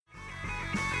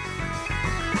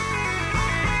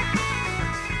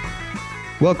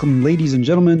Welcome, ladies and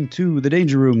gentlemen, to the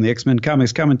Danger Room, the X-Men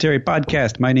Comics Commentary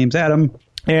Podcast. My name's Adam.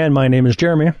 And my name is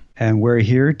Jeremy. And we're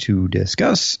here to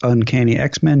discuss Uncanny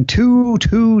X-Men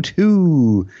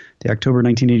 222, the October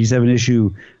 1987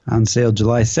 issue, on sale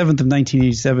July 7th of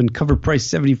 1987, cover price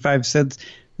 75 cents.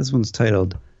 This one's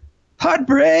titled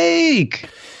Heartbreak!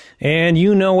 And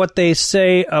you know what they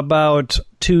say about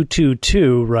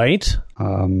 222, right? Is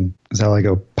that like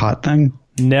a pot thing?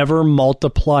 Never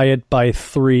multiply it by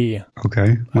 3.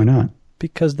 Okay, why not?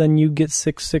 Because then you get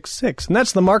 666, and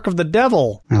that's the mark of the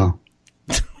devil. Oh,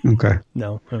 okay.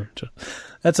 No,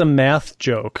 that's a math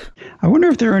joke. I wonder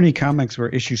if there are any comics where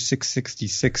issue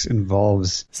 666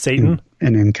 involves Satan?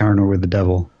 An encounter with the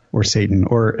devil, or Satan,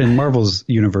 or in Marvel's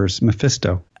universe,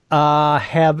 Mephisto.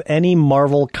 Have any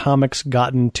Marvel comics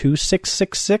gotten to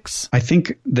 666? I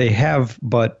think they have,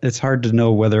 but it's hard to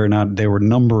know whether or not they were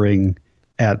numbering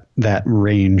at that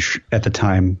range at the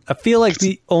time. I feel like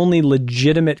the only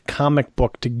legitimate comic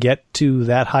book to get to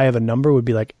that high of a number would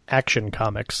be like Action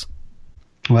Comics.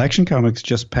 Well, Action Comics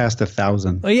just passed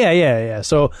 1,000. Oh, yeah.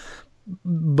 So,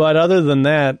 but other than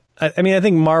that, I mean, I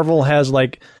think Marvel has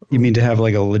like... You mean to have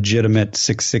like a legitimate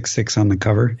 666 on the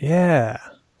cover? Yeah.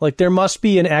 Like there must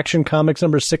be an Action Comics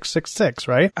number 666,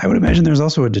 right? I would imagine there's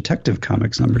also a Detective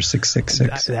Comics number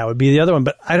 666. That would be the other one,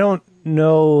 but I don't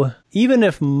know. Even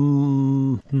if...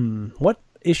 what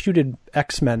issue did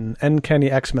X-Men,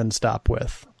 Uncanny X-Men stop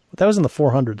with? That was in the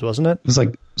 400s, wasn't it? It was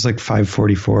like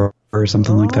 544 or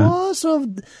something like that. Oh, so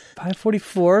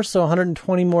 544, so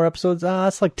 120 more episodes.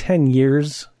 That's like 10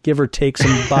 years, give or take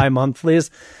some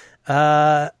bi-monthlies.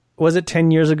 Was it 10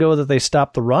 years ago that they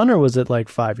stopped the run, or was it like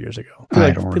 5 years ago?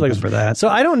 I don't remember that. So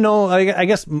I don't know. I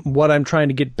guess what I'm trying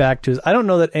to get back to is I don't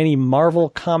know that any Marvel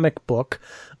comic book,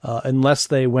 unless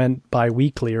they went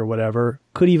bi-weekly or whatever,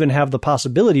 could even have the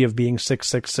possibility of being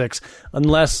 666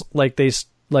 unless like they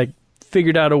like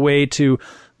figured out a way to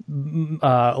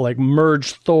like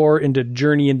merge Thor into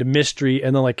Journey into Mystery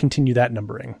and then like continue that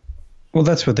numbering. Well,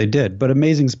 that's what they did. But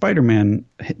Amazing Spider-Man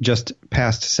just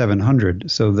passed 700,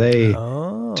 so they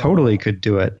totally could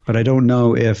do it. But I don't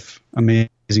know if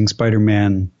Amazing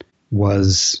Spider-Man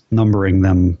was numbering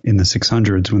them in the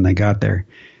 600s when they got there.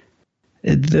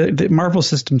 The Marvel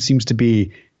system seems to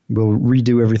be, we'll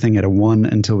redo everything at a 1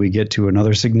 until we get to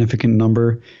another significant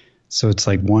number. So it's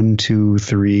like 1, 2,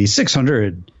 3,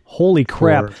 600. Holy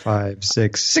crap. 4, 5,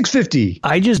 6, 650.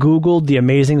 I just Googled The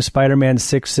Amazing Spider-Man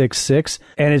 666,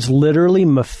 and it's literally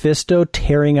Mephisto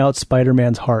tearing out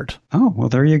Spider-Man's heart. Oh, well,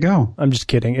 there you go. I'm just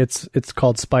kidding. It's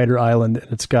called Spider Island,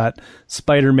 and it's got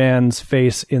Spider-Man's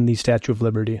face in the Statue of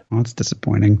Liberty. Well, that's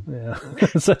disappointing. Yeah,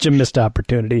 such a missed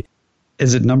opportunity.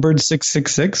 Is it numbered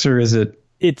 666, or is it...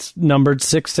 It's numbered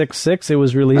 666. It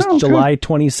was released July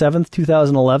 27th,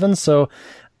 2011, so...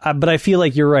 but I feel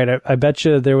like you're right. I bet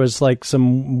you there was like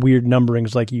some weird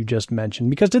numberings like you just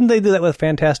mentioned. Because didn't they do that with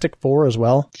Fantastic Four as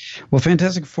well? Well,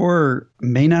 Fantastic Four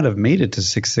may not have made it to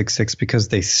 666 because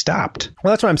they stopped.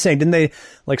 Well, that's what I'm saying. Didn't they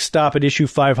like stop at issue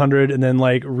 500 and then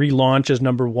like relaunch as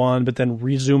number 1, but then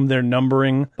resume their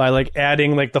numbering by like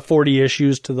adding like the 40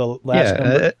 issues to the last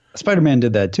number? Spider-Man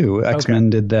did that too.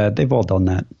 X-Men did that. They've all done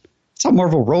that. It's how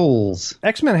Marvel rolls.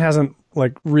 X-Men hasn't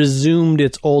like resumed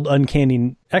its old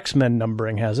Uncanny X-Men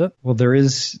numbering, has it? Well, there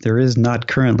is not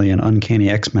currently an Uncanny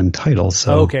X-Men title,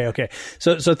 so okay.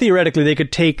 So theoretically, they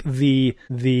could take the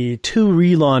 2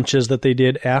 relaunches that they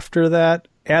did after that,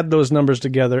 add those numbers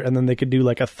together, and then they could do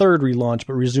like a third relaunch,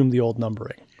 but resume the old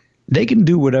numbering. They can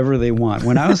do whatever they want.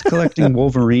 When I was collecting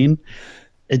Wolverine,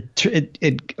 so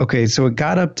it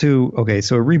got up to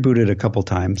so it rebooted a couple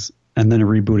times, and then it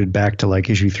rebooted back to like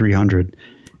issue 300.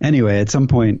 Anyway, at some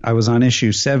point, I was on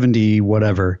issue 70,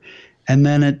 whatever, and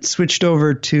then it switched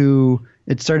over to,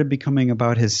 it started becoming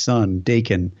about his son,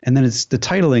 Daken, and then the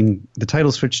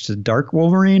title switched to Dark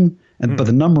Wolverine, but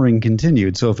the numbering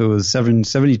continued. So if it was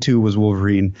 72 was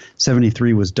Wolverine,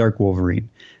 73 was Dark Wolverine.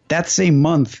 That same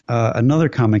month, another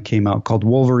comic came out called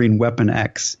Wolverine Weapon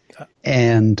X,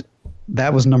 and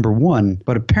that was number 1,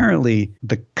 but apparently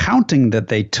the counting that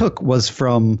they took was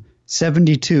from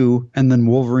 72 and then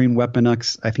Wolverine Weapon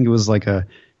X, I think it was like a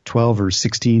 12 or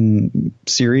 16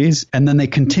 series. And then they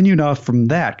continued off from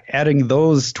that, adding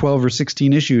those 12 or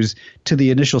 16 issues to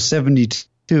the initial 72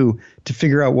 to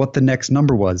figure out what the next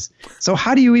number was. So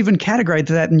how do you even categorize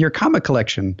that in your comic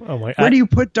collection? Where do you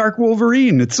put Dark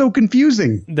Wolverine? It's so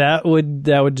confusing. That would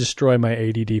destroy my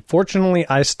ADD. Fortunately,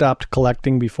 I stopped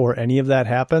collecting before any of that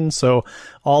happened, so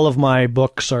all of my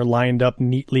books are lined up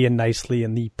neatly and nicely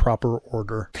in the proper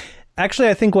order. Actually,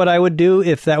 I think what I would do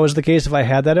if that was the case, if I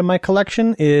had that in my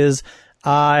collection, is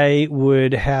I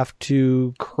would have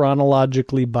to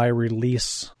chronologically by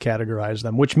release categorize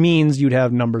them, which means you'd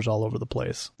have numbers all over the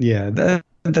place. Yeah,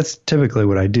 that's typically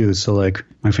what I do. So like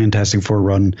my Fantastic Four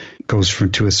run goes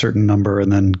to a certain number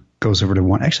and then goes over to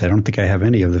one. Actually, I don't think I have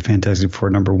any of the Fantastic Four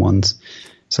number ones.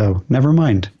 So never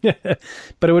mind.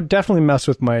 But it would definitely mess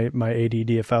with my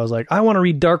ADD if I was like, I want to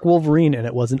read Dark Wolverine and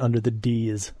it wasn't under the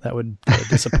D's. That would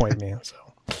disappoint me. So.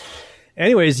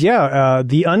 Anyways,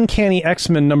 the Uncanny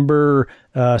X-Men number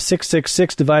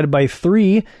 666 divided by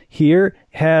 3 here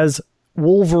has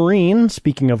Wolverine,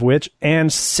 speaking of which, and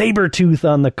Sabretooth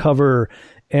on the cover.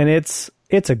 And it's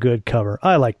a good cover.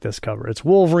 I like this cover. It's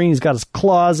Wolverine. He's got his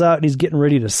claws out and he's getting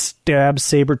ready to stab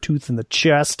Sabretooth in the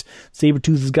chest.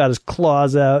 Sabretooth has got his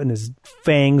claws out and his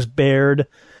fangs bared.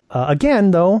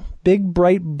 Again, though, big,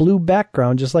 bright blue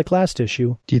background, just like last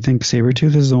issue. Do you think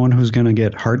Sabretooth is the one who's going to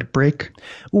get heartbreak?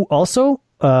 Ooh, also,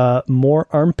 more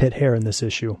armpit hair in this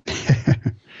issue.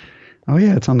 Oh,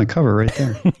 yeah, it's on the cover right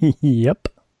there. Yep.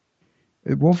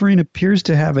 Wolverine appears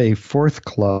to have a fourth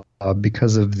claw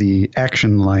because of the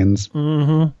action lines.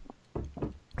 Mm-hmm.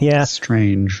 Yeah.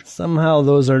 Strange. Somehow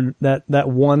those are that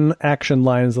one action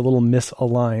line is a little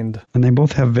misaligned. And they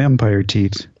both have vampire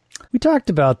teeth. We talked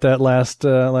about that last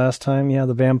time. Yeah,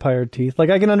 the vampire teeth.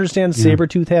 Like I can understand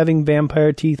Sabretooth having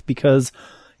vampire teeth because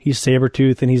he's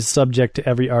Sabretooth and he's subject to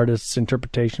every artist's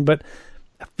interpretation, but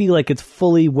I feel like it's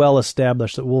fully well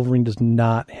established that Wolverine does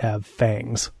not have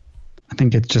fangs. I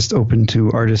think it's just open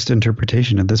to artist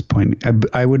interpretation at this point.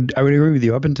 I would agree with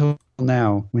you. Up until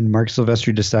now, when Mark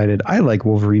Silvestri decided, I like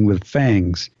Wolverine with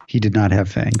fangs, he did not have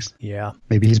fangs. Yeah.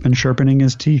 Maybe he's been sharpening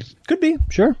his teeth. Could be.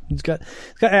 Sure. He's got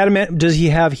adamant. Does he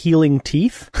have healing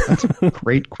teeth? That's a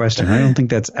great question. I don't think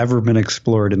that's ever been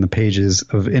explored in the pages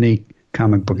of any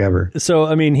comic book ever. So,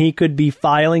 I mean, he could be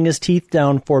filing his teeth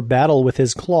down for battle with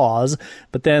his claws,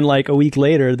 but then like a week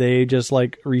later, they just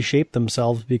like reshape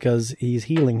themselves because he's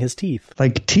healing his teeth.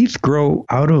 Like teeth grow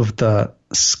out of the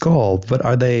skull, but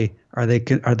are they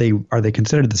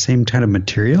considered the same kind of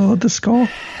material of the skull?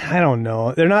 I don't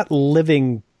know. They're not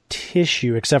living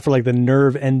tissue except for like the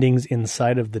nerve endings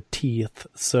inside of the teeth.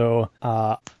 So,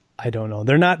 I don't know.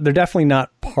 They're definitely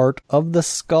not part of the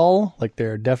skull. Like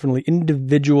they're definitely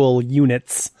individual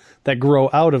units that grow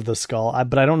out of the skull.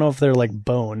 But I don't know if they're like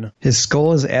bone. His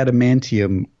skull is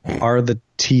adamantium. Are the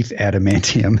teeth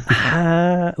adamantium?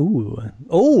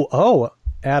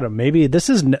 Adam, maybe this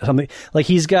is something like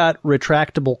he's got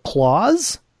retractable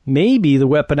claws. Maybe the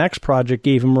Weapon X project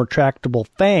gave him retractable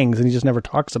fangs and he just never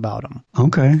talks about them.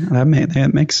 Okay,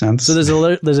 that makes sense. So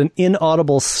there's an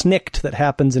inaudible snikt that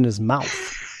happens in his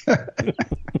mouth. Well,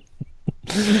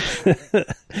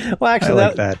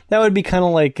 actually, that would be kind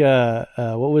of like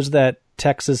what was that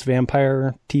Texas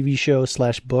vampire TV show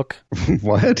 / book?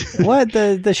 What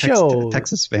the show?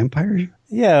 Texas Vampire?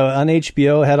 Yeah, on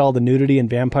HBO had all the nudity and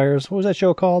vampires. What was that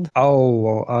show called?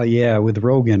 Yeah, with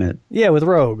Rogue in it. Yeah, with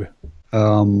Rogue.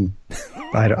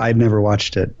 I'd never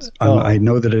watched it. I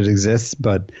know that it exists,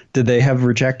 but did they have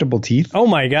retractable teeth? Oh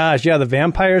my gosh, yeah, the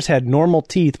vampires had normal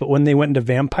teeth, but when they went into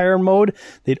vampire mode,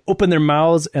 they'd open their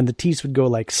mouths and the teeth would go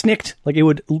like snikt, like it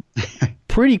would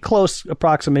pretty close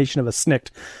approximation of a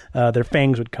snikt. Their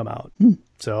fangs would come out.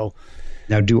 So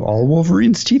now, do all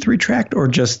Wolverine's teeth retract or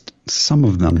just some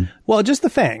of them? Well, just the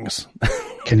fangs.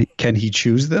 Can he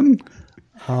choose them?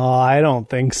 Oh, I don't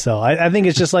think so. I think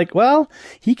it's just like, well,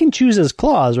 he can choose his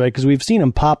claws, right? Because we've seen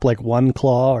him pop like one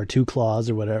claw or two claws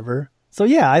or whatever. So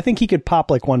yeah, I think he could pop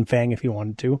like one fang if he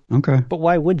wanted to. Okay. But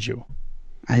why would you?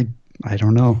 I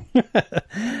don't know.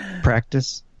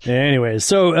 Practice. Anyways,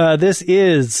 so this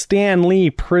is Stan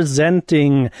Lee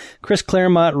presenting, Chris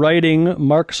Claremont writing,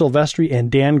 Mark Silvestri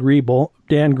and Dan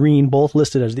Green both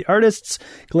listed as the artists,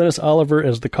 Glynis Oliver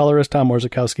as the colorist, Tom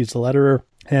Orzechowski's the letterer,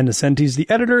 and Ascenti's the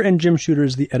editor, and Jim Shooter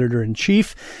is the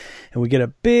editor-in-chief. And we get a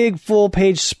big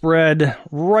full-page spread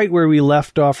right where we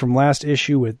left off from last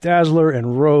issue with Dazzler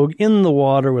and Rogue in the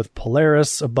water with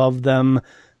Polaris above them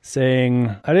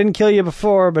saying, I didn't kill you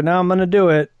before, but now I'm going to do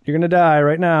it. You're going to die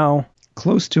right now.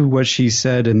 Close to what she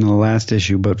said in the last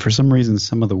issue, but for some reason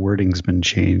some of the wording's been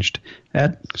changed.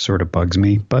 That sort of bugs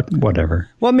me, but whatever.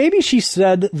 Well, maybe she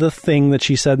said the thing that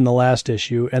she said in the last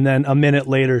issue, and then a minute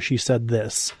later she said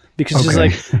this. Because she's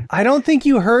like, I don't think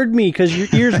you heard me because your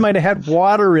ears might have had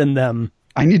water in them.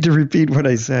 I need to repeat what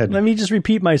I said. Let me just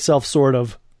repeat myself, sort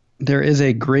of. There is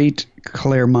a great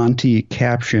Claremonti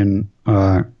caption.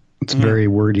 It's very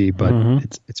wordy, but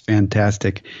it's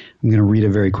fantastic. I'm going to read it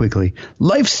very quickly.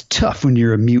 Life's tough when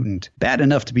you're a mutant. Bad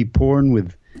enough to be born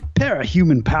with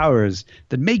parahuman powers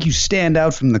that make you stand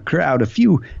out from the crowd. A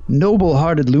few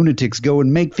noble-hearted lunatics go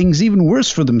and make things even worse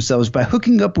for themselves by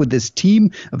hooking up with this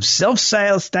team of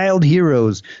self-styled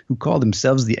heroes who call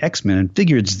themselves the X-Men and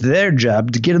figure it's their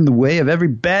job to get in the way of every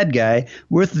bad guy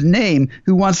worth the name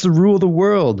who wants to rule the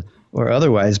world or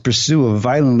otherwise pursue a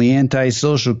violently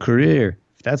antisocial career.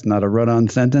 That's not a run-on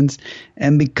sentence.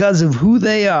 And because of who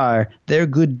they are, their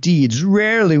good deeds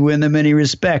rarely win them any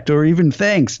respect or even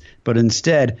thanks, but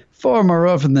instead, far more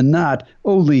often than not,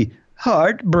 only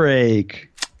heartbreak.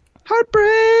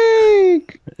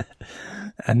 Heartbreak!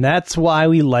 And that's why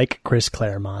we like Chris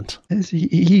Claremont.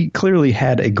 He clearly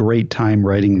had a great time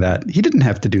writing that. He didn't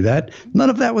have to do that.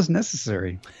 None of that was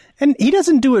necessary. And he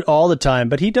doesn't do it all the time,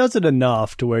 but he does it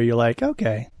enough to where you're like,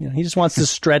 okay, he just wants to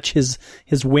stretch his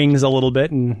wings a little bit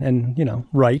and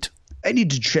write. I need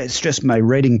to stress my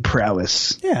writing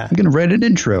prowess. Yeah. I'm going to write an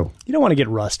intro. You don't want to get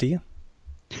rusty.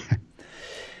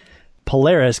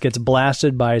 Polaris gets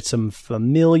blasted by some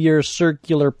familiar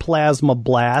circular plasma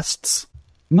blasts.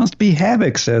 Must be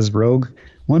Havoc, says Rogue.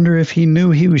 Wonder if he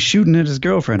knew he was shooting at his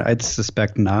girlfriend. I'd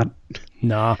suspect not.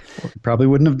 Nah. Probably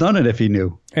wouldn't have done it if he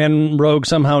knew. And Rogue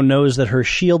somehow knows that her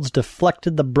shields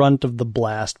deflected the brunt of the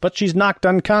blast, but she's knocked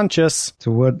unconscious.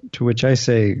 To which I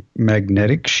say,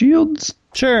 magnetic shields?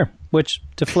 Sure, which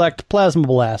deflect plasma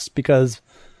blasts because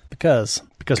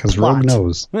Rogue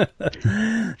knows.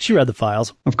 She read the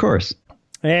files. Of course.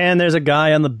 And there's a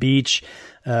guy on the beach.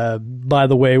 By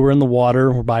the way, we're in the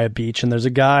water. We're by a beach. And there's a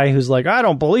guy who's like, I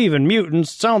don't believe in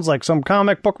mutants. Sounds like some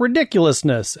comic book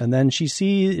ridiculousness. And then he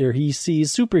sees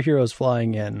superheroes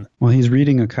flying in. Well, he's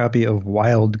reading a copy of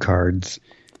Wild Cards,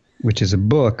 which is a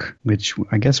book which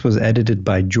I guess was edited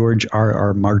by George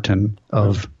R.R. Martin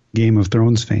of Game of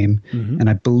Thrones fame. Mm-hmm. And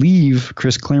I believe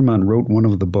Chris Claremont wrote one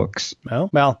of the books.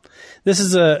 Well, this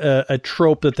is a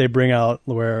trope that they bring out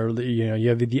where you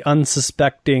have the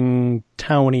unsuspecting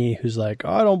townie who's like,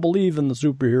 I don't believe in the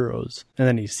superheroes. And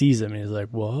then he sees him and he's like,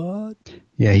 what?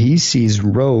 Yeah, he sees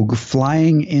Rogue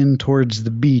flying in towards the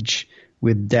beach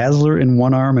with Dazzler in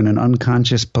one arm and an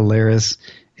unconscious Polaris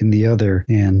in the other,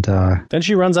 and then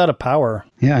she runs out of power.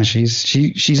 Yeah,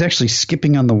 she's actually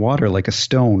skipping on the water like a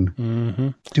stone. Mm-hmm.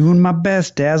 Doing my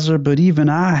best, Dazzler, but even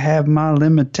I have my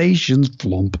limitations.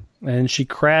 Flump. And she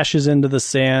crashes into the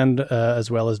sand, as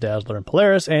well as Dazzler and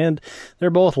Polaris, and they're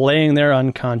both laying there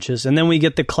unconscious. And then we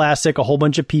get the classic, a whole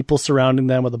bunch of people surrounding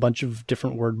them with a bunch of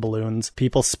different word balloons,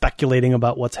 people speculating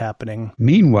about what's happening.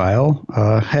 Meanwhile,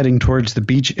 heading towards the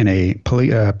beach in a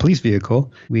police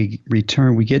vehicle, we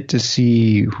get to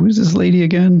see, who's this lady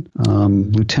again?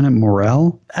 Lieutenant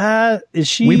Morrell? Is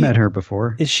she? We met her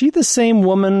before. Is she the same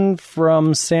woman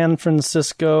from San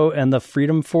Francisco and the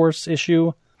Freedom Force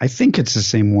issue? I think it's the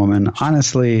same woman.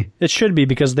 Honestly, it should be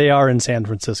because they are in San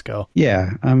Francisco.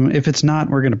 Yeah. If it's not,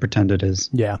 we're going to pretend it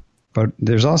is. Yeah. But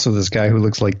there's also this guy who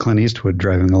looks like Clint Eastwood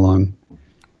driving along.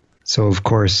 So, of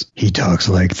course, he talks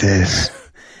like this.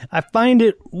 I find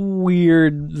it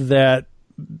weird that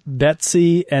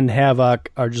Betsy and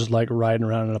Havoc are just like riding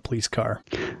around in a police car.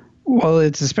 Well,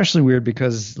 it's especially weird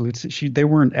because they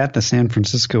weren't at the San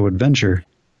Francisco adventure.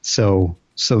 So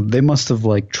they must have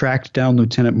like tracked down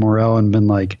Lieutenant Morrell and been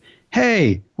like,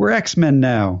 hey, we're X-Men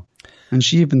now. And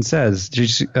she even says,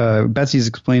 Betsy's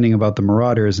explaining about the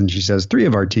Marauders, and she says, 3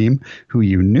 of our team, who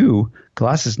you knew,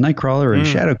 Colossus, Nightcrawler, and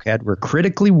Shadowcat, were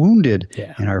critically wounded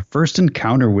in our first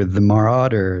encounter with the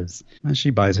Marauders. And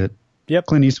she buys it. Yep.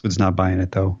 Clint Eastwood's not buying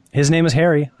it, though. His name is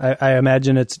Harry. I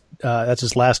imagine that's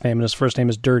his last name, and his first name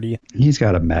is Dirty. He's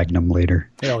got a Magnum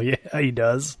later. Hell yeah, he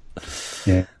does.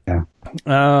 Yeah.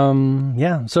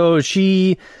 Yeah. So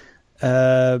she,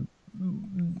 the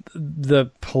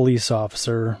police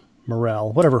officer,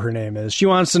 Morrell, whatever her name is, she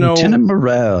wants to know. Lieutenant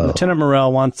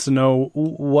Morrell wants to know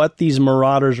what these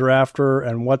Marauders are after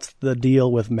and what's the deal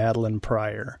with Madeline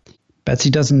Pryor. Betsy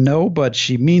doesn't know, but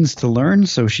she means to learn,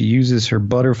 so she uses her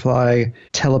butterfly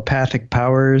telepathic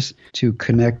powers to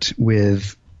connect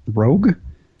with Rogue,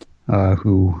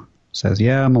 who says,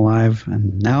 yeah, I'm alive,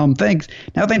 and now thanks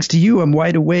to you, I'm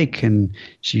wide awake. And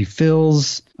she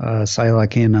fills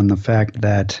Psylocke in on the fact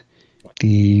that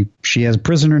she has a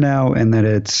prisoner now, and that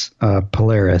it's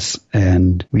Polaris,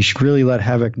 and we should really let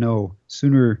Havoc know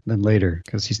sooner than later,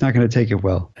 because he's not going to take it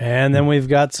well. And then we've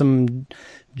got some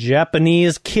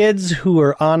Japanese kids who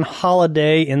are on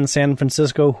holiday in San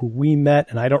Francisco who we met,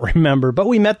 and I don't remember, but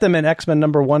we met them in X-Men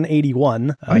number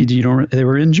 181. They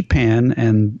were in Japan,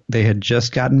 and they had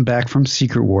just gotten back from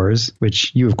Secret Wars,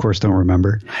 which you, of course, don't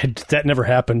remember. That never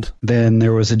happened. Then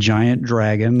there was a giant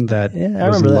dragon that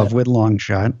was in love with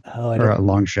Longshot. Oh,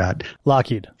 Longshot.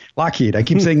 Lockheed. I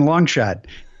keep saying Longshot.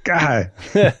 God.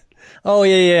 Oh,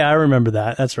 yeah, I remember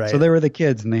that. That's right. So they were the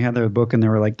kids, and they had their book, and they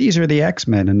were like, these are the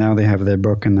X-Men. And now they have their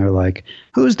book, and they're like,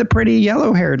 who's the pretty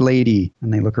yellow-haired lady?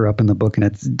 And they look her up in the book, and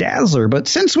it's Dazzler. But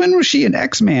since when was she an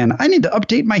X-Man? I need to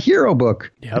update my hero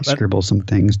book. Yep, I scribble some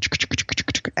things.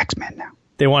 X-Men now.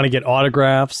 They want to get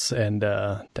autographs, and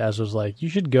Dazzler's like, you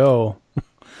should go.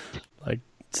 Like,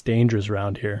 it's dangerous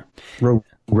around here. Rogue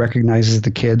recognizes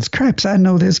the kids. Cripes, I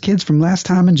know those kids from last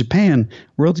time in Japan.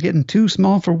 World's getting too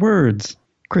small for words.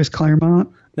 Chris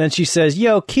Claremont. Then she says,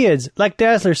 yo, kids, like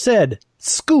Dazzler said,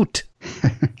 scoot.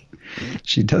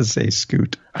 She does say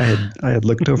scoot. I had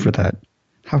looked over that.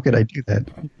 How could I do that?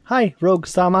 Hi,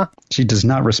 Rogue-sama. She does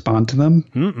not respond to them,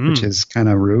 which is kind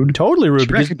of rude. Totally rude.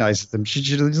 She recognizes them. She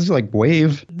just like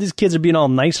wave. These kids are being all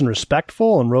nice and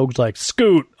respectful, and Rogue's like,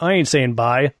 scoot. I ain't saying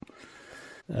bye.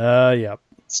 Yeah.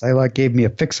 Psylocke gave me a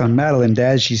fix on Madeline,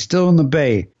 Dad. She's still in the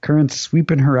bay. Current's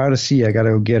sweeping her out of sea. I gotta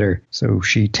go get her. So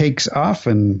she takes off,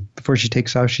 and before she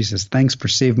takes off, she says, thanks for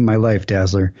saving my life,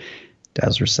 Dazzler.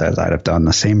 Dazzler says, I'd have done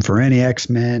the same for any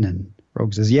X-Men. And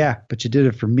Rogue says, yeah, but you did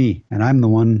it for me. And I'm the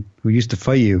one who used to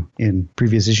fight you in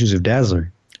previous issues of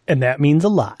Dazzler. And that means a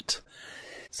lot.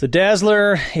 So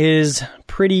Dazzler is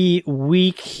pretty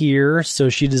weak here, so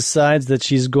she decides that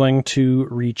she's going to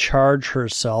recharge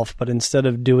herself, but instead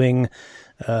of doing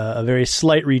a very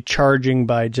slight recharging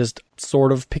by just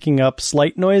sort of picking up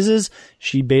slight noises,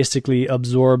 she basically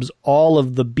absorbs all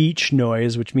of the beach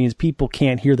noise, which means people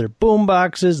can't hear their boom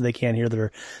boxes, they can't hear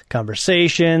their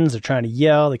conversations, they're trying to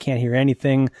yell, they can't hear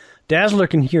anything. Dazzler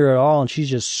can hear it all, and she's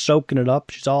just soaking it up.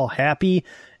 She's all happy,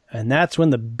 and that's when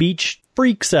the beach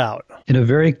freaks out. In a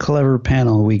very clever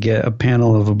panel, we get a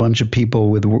panel of a bunch of people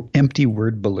with empty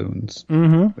word balloons,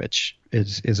 which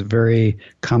is a very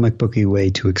comic booky way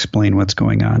to explain what's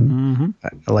going on.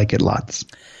 I like it lots.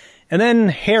 And then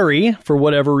Harry, for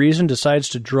whatever reason, decides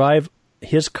to drive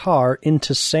his car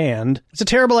into sand. It's a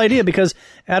terrible idea because,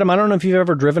 Adam, I don't know if you've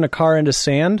ever driven a car into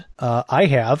sand. I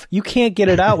have. You can't get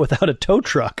it out without a tow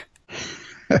truck.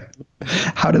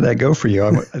 How did that go for you?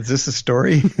 Is this a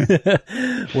story?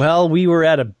 Well, we were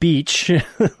at a beach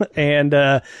and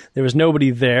there was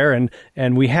nobody there.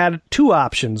 And we had two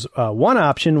options. One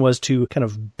option was to kind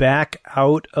of back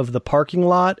out of the parking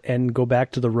lot and go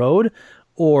back to the road,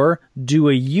 or do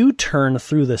a U-turn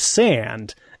through the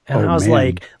sand. And I was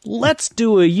like, let's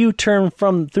do a U-turn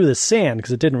through the sand,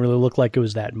 because it didn't really look like it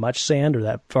was that much sand or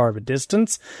that far of a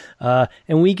distance.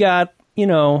 And we got,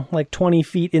 like 20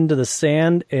 feet into the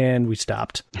sand, and we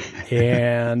stopped.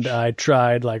 And I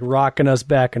tried like rocking us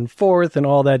back and forth, and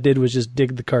all that did was just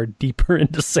dig the car deeper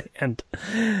into sand.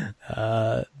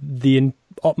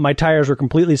 My tires were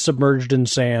completely submerged in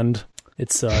sand.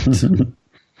 It sucked.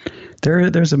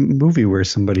 There's a movie where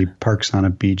somebody parks on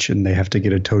a beach and they have to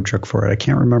get a tow truck for it. I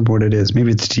can't remember what it is.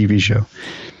 Maybe it's a TV show.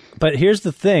 But here's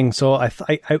the thing. So I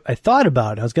thought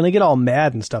about it. I was going to get all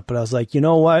mad and stuff, but I was like, you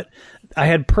know what? I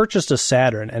had purchased a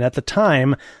Saturn, and at the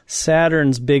time,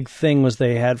 Saturn's big thing was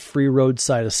they had free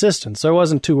roadside assistance. So I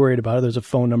wasn't too worried about it. There's a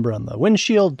phone number on the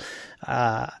windshield.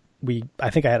 I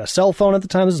think I had a cell phone at the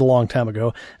time. This is a long time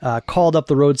ago. Called up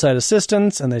the roadside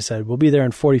assistance, and they said, we'll be there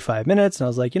in 45 minutes. And I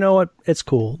was like, you know what? It's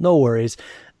cool. No worries.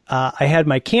 I had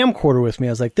my camcorder with me.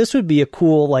 I was like, this would be a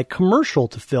cool like commercial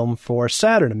to film for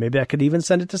Saturn. And maybe I could even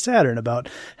send it to Saturn about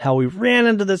how we ran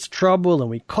into this trouble and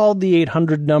we called the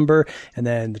 800 number, and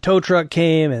then the tow truck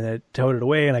came and it towed it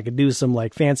away, and I could do some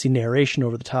like fancy narration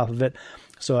over the top of it.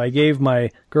 So I gave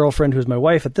my girlfriend, who was my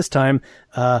wife at this time,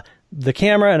 the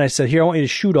camera, and I said, here, I want you to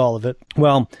shoot all of it.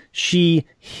 Well, she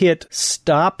hit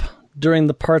stop during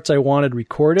the parts I wanted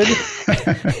recorded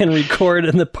and record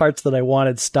in the parts that I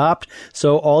wanted stopped.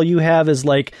 So all you have is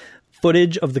like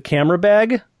footage of the camera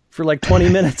bag for like 20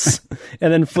 minutes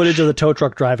and then footage of the tow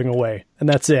truck driving away. And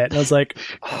that's it. And I was like,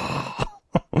 oh.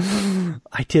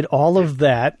 I did all of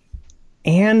that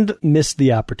and missed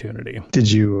the opportunity. Did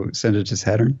you send it to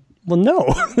Saturn? Well,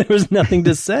 no, there was nothing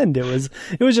to send. It was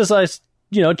just us,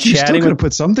 chatting. You still could have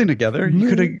put something together. You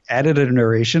could have added a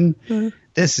narration.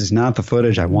 This is not the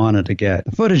footage I wanted to get.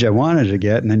 The footage I wanted to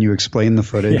get, and then you explain the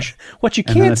footage. Yeah. What you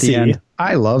can't see. End,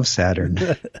 I love Saturn.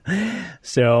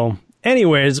 So,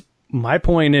 anyways, my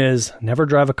point is never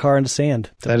drive a car into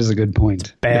sand. That is a good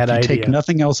point. Bad idea. Take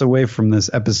nothing else away from this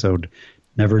episode.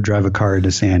 Never drive a car into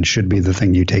sand should be the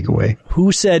thing you take away.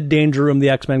 Who said Danger Room, the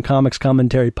X-Men Comics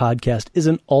Commentary podcast,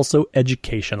 isn't also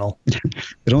educational?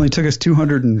 It only took us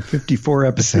 254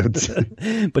 episodes.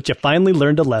 But you finally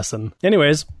learned a lesson.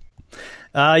 Anyways,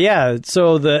 Yeah,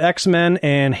 so the X-Men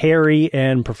and Harry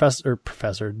and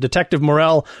Detective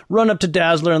Morrell run up to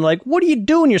Dazzler and like, what are you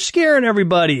doing? You're scaring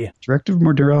everybody. Detective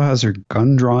Morrell has her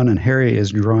gun drawn, and Harry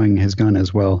is drawing his gun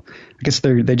as well. I guess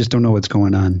they just don't know what's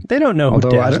going on. They don't know who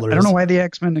Dazzler is. I don't know why the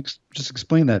X-Men just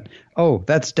explain that. Oh,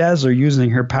 that's Dazzler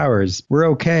using her powers. We're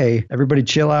okay. Everybody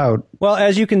chill out. Well,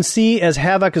 as you can see, as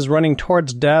Havoc is running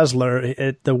towards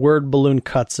Dazzler, the word balloon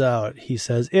cuts out. He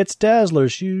says, it's Dazzler,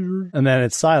 and then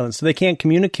it's silent. So they can't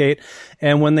communicate,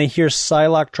 and when they hear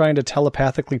Psylocke trying to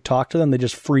telepathically talk to them, they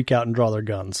just freak out and draw their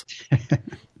guns.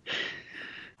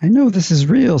 I know this is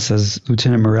real, says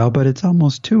Lieutenant Morrell, but it's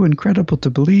almost too incredible to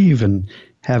believe. And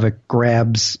Havoc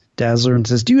grabs Dazzler and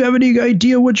says, do you have any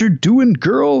idea what you're doing,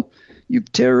 girl?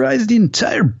 You've terrorized the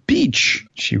entire beach.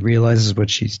 She realizes what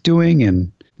she's doing,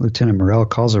 and Lieutenant Morrell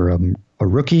calls her a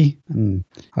rookie. And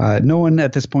no one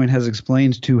at this point has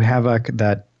explained to Havoc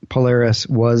that Polaris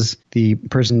was the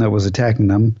person that was attacking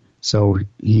them. So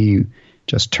he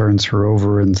just turns her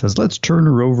over and says, let's turn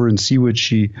her over and see what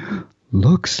she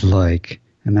looks like.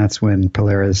 And that's when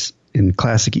Polaris, in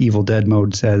classic Evil Dead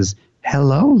mode, says,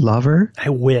 hello, lover. I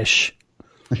wish.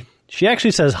 She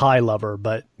actually says hi, lover,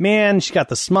 but man, she got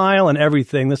the smile and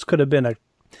everything. This could have been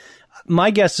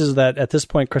my guess is that at this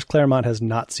point, Chris Claremont has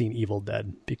not seen Evil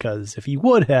Dead, because if he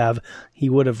would have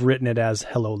written it as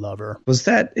hello, lover. Was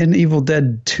that in Evil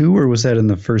Dead 2 or was that in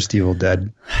the first Evil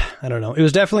Dead? I don't know. It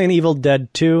was definitely in Evil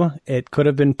Dead 2. It could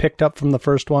have been picked up from the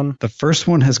first one. The first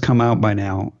one has come out by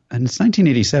now, and it's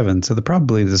 1987, so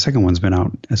probably the second one's been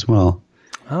out as well.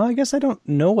 Oh, I guess I don't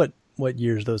know what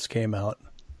years those came out.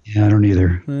 Yeah, I don't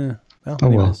either.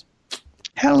 Well.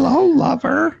 Hello,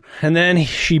 lover. And then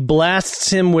she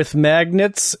blasts him with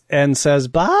magnets and says,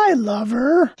 bye,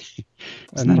 lover.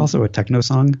 Isn't that also a techno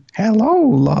song? Hello,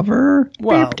 lover.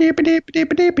 Well, aren't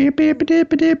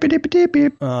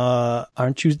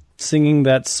you singing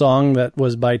that song that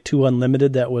was by 2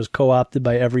 Unlimited that was co-opted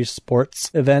by every sports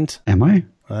event? Am I?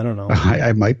 I don't know.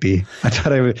 I might be. I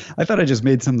thought I just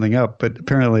made something up, but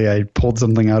apparently I pulled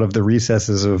something out of the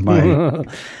recesses of my...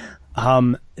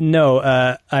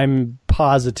 No, I'm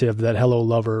positive that Hello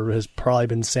Lover has probably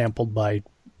been sampled by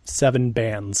 7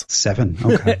 bands. 7?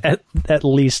 Okay. at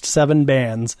least 7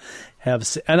 bands have,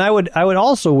 and I would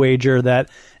also wager that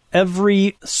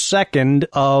every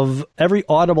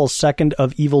audible second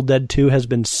of Evil Dead 2 has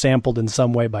been sampled in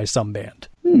some way by some band.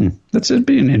 That'd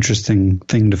be an interesting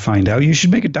thing to find out. You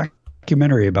should make a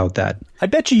documentary about that. I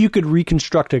bet you could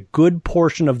reconstruct a good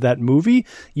portion of that movie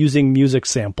using music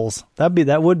samples.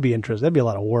 That would be interesting. That'd be a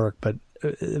lot of work, but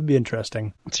it'd be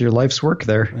interesting. It's your life's work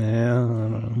there. Yeah, I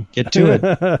don't know. Get to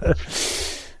it.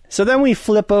 So then we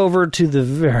flip over to the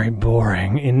very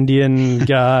boring Indian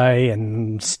guy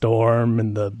and Storm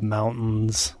in the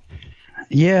mountains.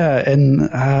 Yeah, and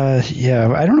I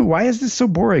don't know, why is this so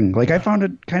boring? Like, I found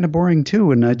it kind of boring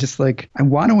too, and I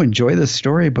want to enjoy this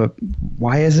story, but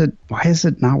why is it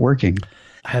not working?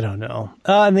 I don't know.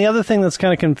 And the other thing that's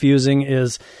kind of confusing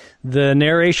is the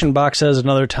narration box says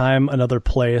another time, another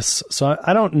place. So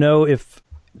I don't know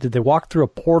did they walk through a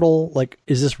portal? Like,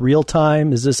 is this real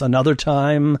time? Is this another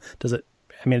time?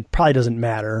 It probably doesn't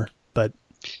matter, but.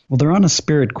 Well, they're on a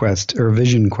spirit quest or a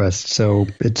vision quest, so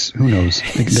it's, who knows?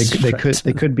 They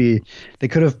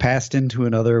could have passed into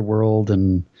another world,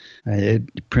 and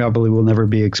it probably will never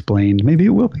be explained. Maybe it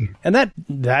will be. And that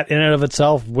in and of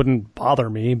itself wouldn't bother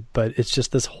me, but it's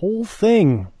just this whole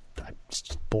thing. It's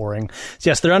just boring. So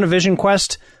yes, they're on a vision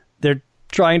quest. They're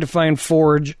trying to find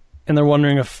Forge, and they're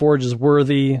wondering if Forge is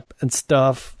worthy and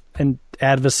stuff, and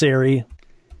adversary.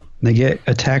 They get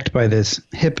attacked by this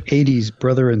hip 80s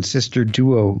brother and sister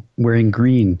duo wearing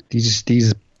green. These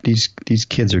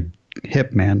kids are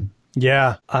hip, man.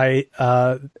 Yeah,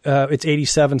 it's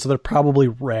 87, so they're probably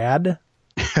rad.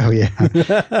 Oh,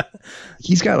 yeah.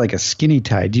 He's got like a skinny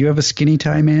tie. Do you have a skinny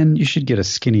tie, man? You should get a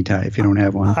skinny tie if you don't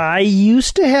have one. I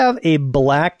used to have a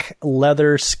black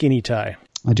leather skinny tie.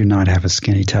 I do not have a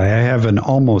skinny tie. I have an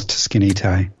almost skinny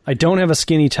tie. I don't have a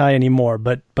skinny tie anymore,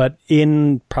 but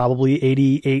in probably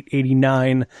 88,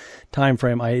 89 time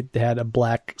frame, I had a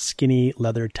black skinny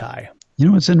leather tie. You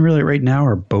know what's in really right now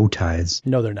are bow ties.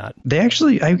 No, they're not. They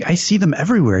actually, I see them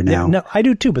everywhere now. No, I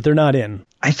do too, but they're not in.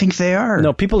 I think they are.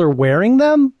 No, people are wearing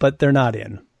them, but they're not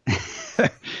in.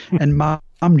 And mom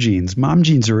jeans. Mom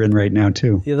jeans are in right now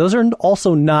too. Yeah, those are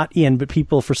also not in, but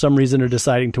people for some reason are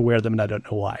deciding to wear them, and I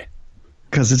don't know why.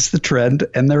 Because it's the trend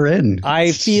and they're in.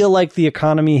 I feel like the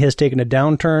economy has taken a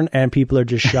downturn and people are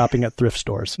just shopping at thrift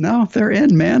stores. No, they're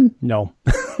in, man. No.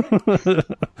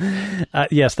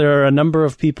 Yes, there are a number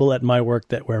of people at my work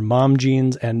that wear mom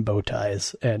jeans and bow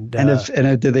ties. And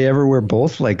did they ever wear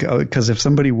both? Like, because if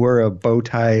somebody wore a bow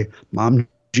tie mom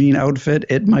jean outfit,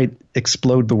 it might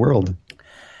explode the world.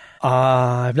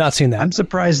 I've not seen that. I'm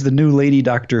surprised the new Lady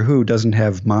Doctor Who doesn't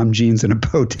have mom jeans and a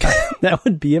bow tie. That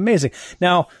would be amazing.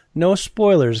 Now, no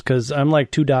spoilers, because I'm like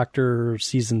 2 Doctor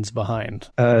seasons behind.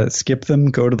 Skip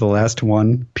them. Go to the last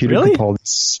one. Peter Really? Capaldi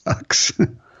sucks.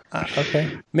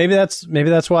 Okay. Maybe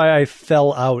that's why I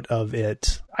fell out of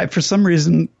it. For some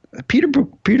reason, Peter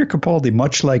Capaldi,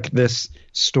 much like this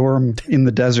storm in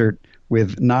the desert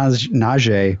with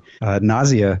nausea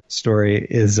story,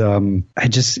 is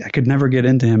I could never get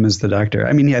into him as the Doctor.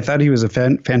 I mean, I thought he was a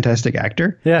fantastic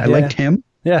actor. I liked him.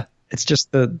 Yeah. It's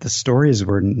just the stories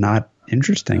were not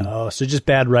interesting. Oh, so just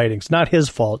bad writing. It's not his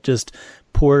fault. Just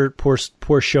poor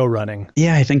show running.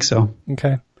 Yeah, I think so.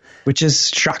 Okay. Which is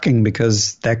shocking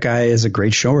because that guy is a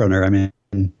great showrunner. I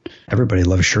mean, everybody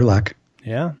loves Sherlock.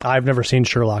 Yeah. I've never seen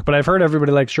Sherlock, but I've heard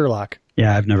everybody likes Sherlock.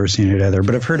 Yeah, I've never seen it either,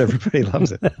 but I've heard everybody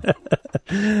loves it.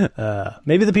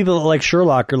 Maybe the people that like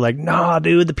Sherlock are like, nah,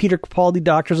 dude, the Peter Capaldi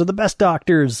doctors are the best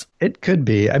doctors. It could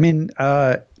be. I mean,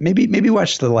 maybe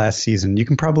watch the last season. You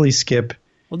can probably skip.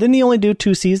 Well, didn't he only do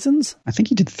 2 seasons? I think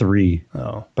he did 3.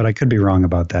 Oh. But I could be wrong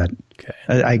about that.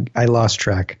 Okay. I lost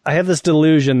track. I have this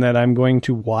delusion that I'm going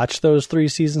to watch those 3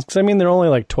 seasons, because, I mean, they're only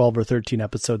like 12 or 13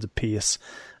 episodes apiece.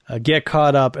 Get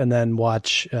caught up and then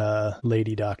watch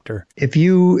Lady Doctor. If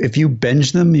you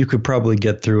binge them, you could probably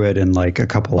get through it in like a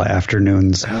couple of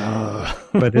afternoons.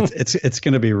 But it's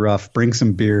going to be rough. Bring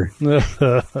some beer.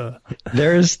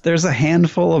 There's a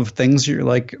handful of things you're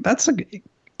like, that's an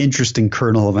interesting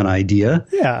kernel of an idea.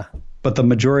 Yeah. But the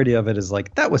majority of it is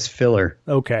like, that was filler.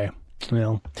 Okay.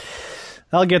 Well,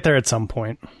 I'll get there at some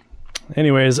point.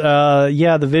 Anyways,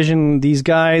 the Vision, these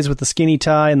guys with the skinny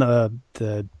tie and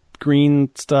the green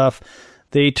stuff,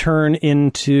 they turn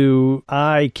into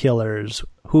eye killers,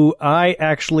 who I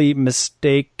actually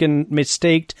mistaked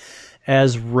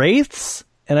as wraiths,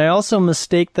 and I also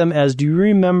mistake them as, do you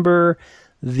remember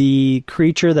the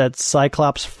creature that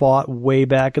Cyclops fought way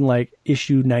back in like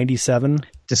issue 97?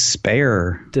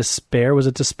 Despair. Was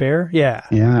it Despair? Yeah.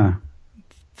 Yeah.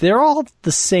 They're all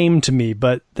the same to me,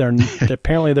 but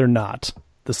apparently they're not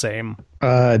the same.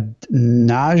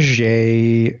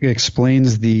 Najee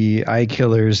explains the eye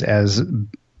killers as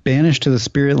banished to the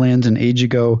spirit lands an age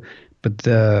ago, but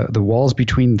the walls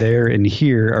between there and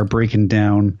here are breaking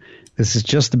down. This is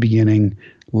just the beginning.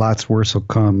 Lots worse will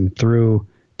come through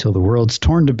till the world's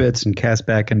torn to bits and cast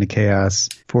back into chaos.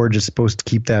 Forge is supposed to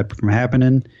keep that from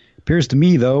happening. Appears to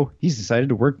me, though, he's decided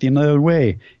to work the other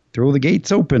way. Throw the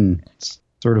gates open. It's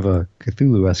sort of a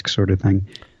Cthulhu-esque sort of thing.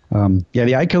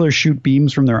 The eye killers shoot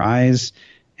beams from their eyes,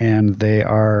 and they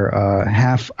are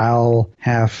half owl,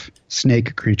 half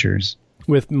snake creatures.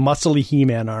 With muscly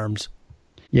He-Man arms.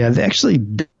 Yeah,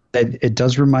 it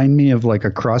does remind me of like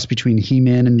a cross between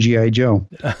He-Man and G.I. Joe.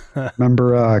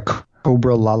 Remember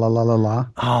Cobra La La La La La?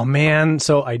 Oh, man,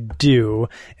 so I do.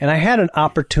 And I had an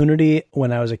opportunity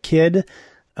when I was a kid.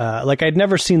 I'd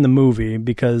never seen the movie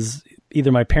because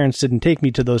either my parents didn't take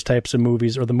me to those types of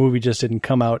movies or the movie just didn't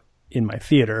come out in my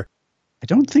theater. I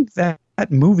don't think that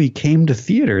movie came to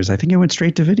theaters. I think it went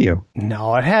straight to video.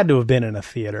 No, it had to have been in a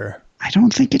theater. I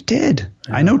don't think it did.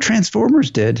 I know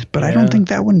Transformers did, but I don't think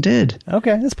that one did.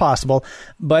 Okay, it's possible.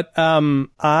 But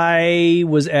I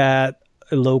was at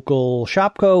a local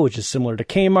Shopko, which is similar to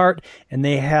Kmart, and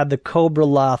they had the Cobra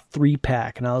La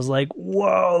 3-pack. And I was like,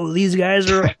 whoa, these guys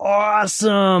are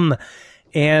awesome.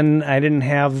 And I didn't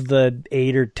have the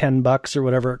 $8 or $10 or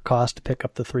whatever it cost to pick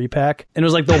up the 3-pack. And it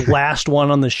was like the last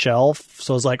one on the shelf.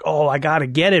 So I was like, oh, I got to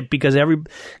get it because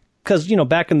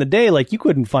back in the day, like you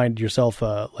couldn't find yourself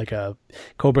a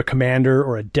Cobra Commander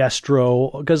or a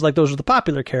Destro because like those were the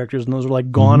popular characters and those were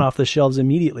like gone off the shelves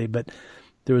immediately. But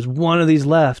there was one of these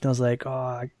left and I was like,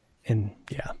 oh, and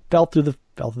yeah, fell through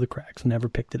the cracks and never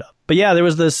picked it up. But yeah, there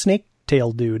was the snake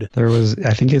tail dude.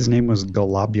 I think his name was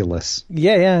Globulus.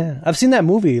 Yeah. I've seen that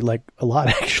movie like a lot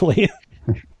actually.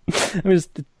 I mean,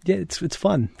 it's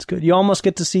fun. It's good. You almost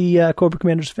get to see Cobra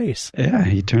Commander's face. Yeah,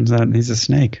 he turns out he's a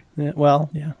snake. Yeah, well,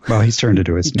 yeah. Well, he's turned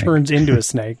into a snake. He turns into a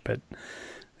snake, but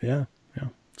yeah,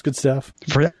 it's good stuff.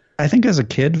 I think as a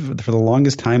kid, for the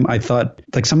longest time, I thought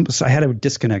I had a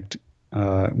disconnect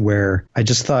where I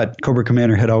just thought Cobra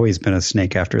Commander had always been a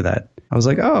snake. After that, I was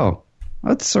like, oh,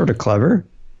 that's sort of clever.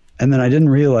 And then I didn't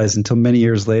realize until many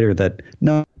years later that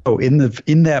no,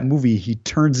 in that movie, he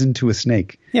turns into a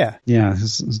snake. Yeah. Yeah.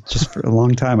 Just for a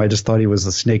long time, I just thought he was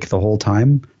a snake the whole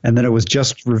time. And then it was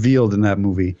just revealed in that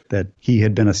movie that he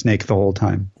had been a snake the whole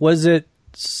time. Was it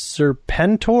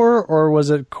Serpentor or was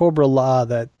it Cobra La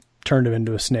that turned him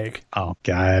into a snake? Oh,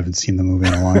 God, I haven't seen the movie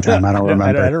in a long time. I don't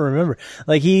remember. I don't remember.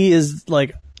 Like, he is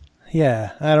like...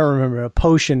 Yeah, I don't remember. A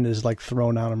potion is like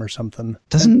thrown on him or something.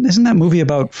 Isn't that movie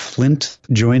about Flint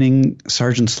joining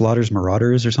Sergeant Slaughter's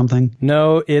Marauders or something?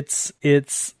 No, it's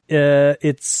oh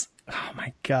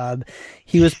my God.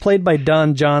 He was played by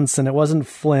Don Johnson. It wasn't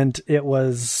Flint, it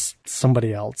was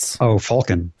somebody else. Oh,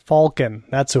 Falcon. Falcon,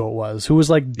 that's who it was. Who was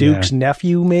like Duke's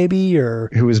nephew maybe, or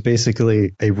who was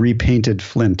basically a repainted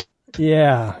Flint.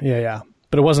 Yeah.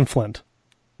 But it wasn't Flint.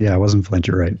 Yeah, it wasn't Flint,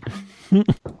 you're right.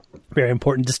 Very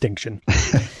important distinction.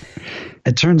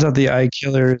 It turns out the eye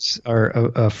killers are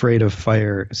afraid of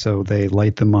fire, so they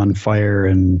light them on fire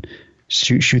and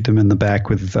shoot them in the back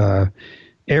with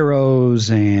arrows,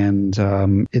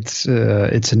 and it's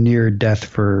a near death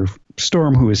for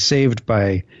Storm, who is saved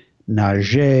by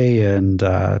Najee, and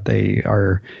they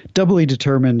are doubly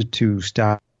determined to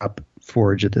stop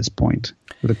Forge at this point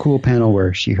with a cool panel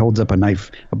where she holds up a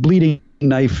knife, a bleeding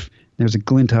knife. There's a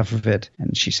glint off of it,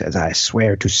 and she says, "I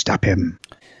swear to stop him."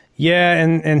 Yeah,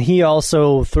 and he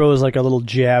also throws like a little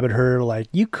jab at her, like,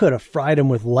 you could have fried him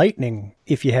with lightning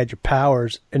if you had your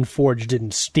powers, and Forge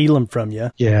didn't steal him from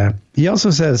you. Yeah. He also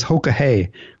says "Hoka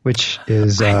hey," which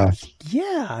is I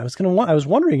was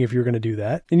wondering if you were gonna do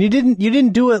that, and you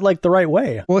didn't do it like the right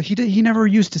way. Well, he never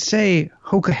used to say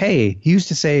 "Hoka hey." He used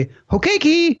to say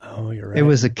 "Hokeki." Oh, you're right. It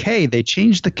was a K. They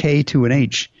changed the K to an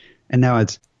H, and now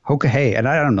it's Hoka hey, and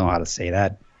I don't know how to say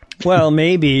that. Well,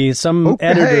 maybe some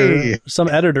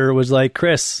editor was like,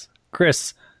 Chris,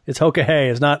 it's Hoka hey,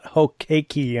 it's not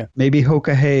Hokeki. Maybe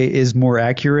Hoka hey is more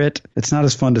accurate. It's not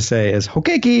as fun to say as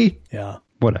Hokeki. Yeah.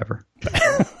 Whatever.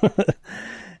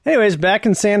 Anyways, back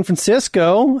in San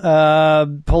Francisco,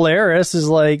 Polaris is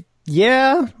like,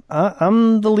 yeah,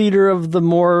 I'm the leader of the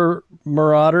more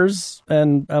Marauders,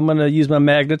 and I'm going to use my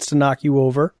magnets to knock you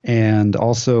over. And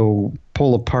also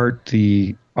pull apart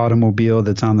the automobile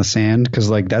that's on the sand, because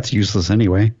like that's useless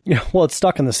anyway. Yeah, well, it's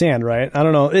stuck in the sand, right? I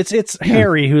don't know. It's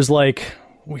Harry who's like,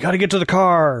 we got to get to the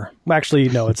car. Actually,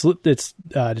 no, it's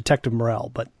Detective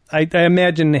Morrell, but I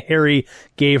imagine Harry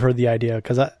gave her the idea,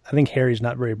 because I think Harry's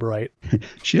not very bright.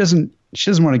 She doesn't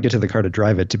want to get to the car to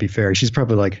drive it, to be fair. She's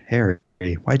probably like, Harry,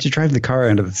 why'd you drive the car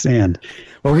into the sand?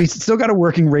 Well, we still got a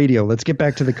working radio. Let's get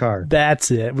back to the car. That's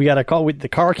it. We got to call. The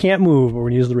car can't move, but we're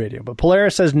going to use the radio. But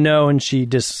Polaris says no, and she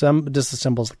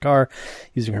disassembles the car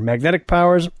using her magnetic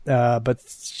powers. But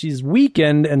she's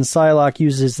weakened, and Psylocke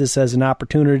uses this as an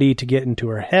opportunity to get into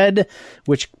her head,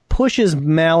 which pushes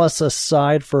Malice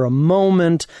aside for a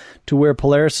moment to where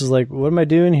Polaris is like, what am I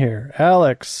doing here?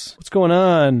 Alex, what's going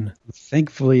on?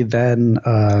 Thankfully, then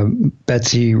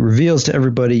Betsy reveals to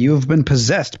everybody, you have been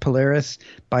possessed, Polaris,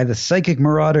 by the psychic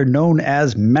marauder known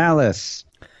as Malice,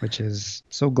 which is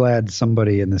so glad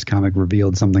somebody in this comic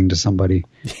revealed something to somebody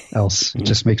else. It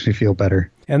just makes me feel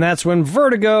better. And that's when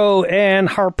Vertigo and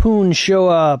Harpoon show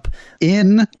up.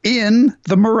 In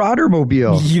the Marauder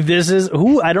Mobile. This is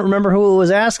who, I don't remember who it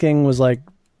was asking, was like,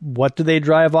 what do they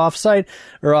drive off site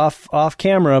or off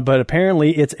camera? But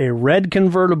apparently it's a red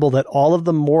convertible that all of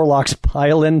the Morlocks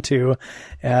pile into.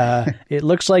 It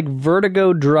looks like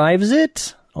Vertigo drives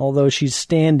it, although she's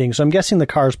standing. So I'm guessing the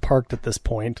car's parked at this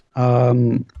point.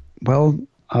 Well,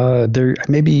 there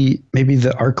maybe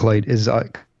the Arclight is,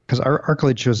 because our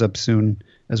Arclight shows up soon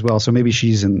as well. So maybe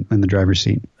she's in the driver's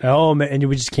seat. Oh, man, and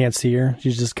we just can't see her.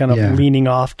 She's just kind of leaning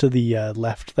off to the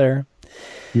left there.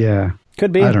 Yeah.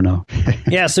 Could be. I don't know.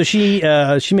 Yeah, so she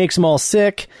makes them all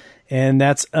sick, and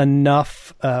that's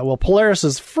enough. Well, Polaris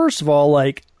is, first of all,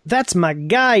 like, that's my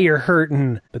guy you're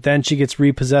hurting. But then she gets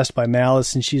repossessed by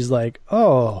Malice, and she's like,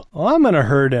 oh, I'm going to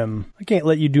hurt him. I can't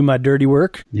let you do my dirty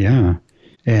work. Yeah.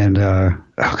 And,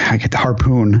 I get the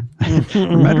Harpoon.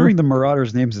 Remembering the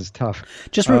Marauders' names is tough.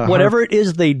 Just whatever it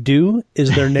is they do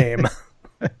is their name.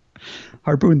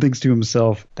 Harpoon thinks to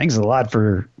himself, thanks a lot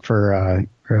for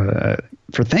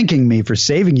thanking me for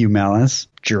saving you, Malice,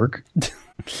 jerk.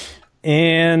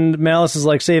 And Malice is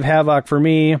like, save Havoc for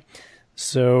me.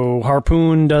 So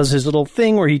Harpoon does his little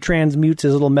thing where he transmutes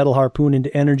his little metal harpoon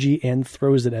into energy and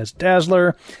throws it as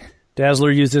Dazzler.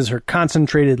 Dazzler uses her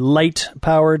concentrated light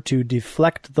power to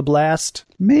deflect the blast.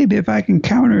 Maybe if I can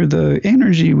counter the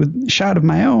energy with a shot of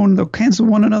my own, they'll cancel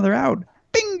one another out.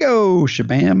 Bingo!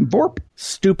 Shabam! Vorp!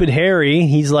 Stupid Harry,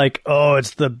 he's like, oh,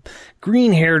 it's the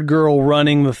green-haired girl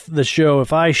running the show.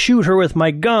 If I shoot her with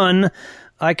my gun,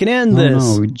 I can end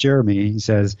this. No, Jeremy, he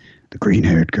says, the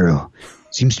green-haired girl.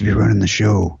 Seems to be running the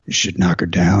show. This should knock her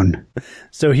down.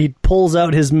 So he pulls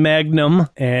out his Magnum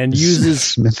and uses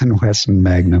Smith & Wesson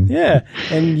Magnum. Yeah,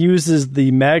 and uses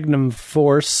the Magnum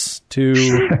force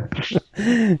to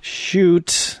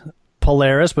shoot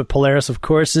Polaris, but Polaris, of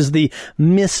course, is the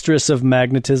mistress of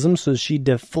magnetism, so she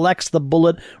deflects the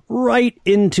bullet right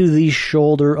into the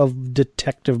shoulder of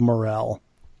Detective Morrell.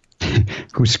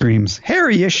 Who screams,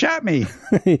 "Harry, you shot me!"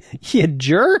 You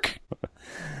jerk!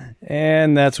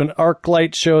 And that's when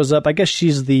Arclight shows up. I guess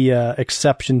she's the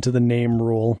exception to the name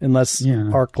rule, unless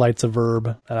Arclight's a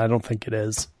verb, and I don't think it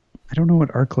is. I don't know what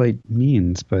Arclight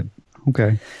means, but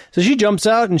okay. So she jumps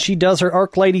out and she does her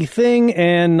Arclighty thing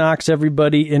and knocks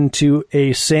everybody into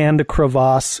a sand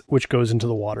crevasse, which goes into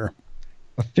the water.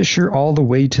 A fissure all the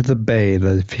way to the bay.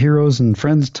 The heroes and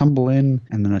friends tumble in,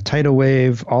 and then a tidal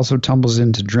wave also tumbles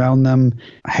in to drown them.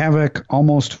 Havoc,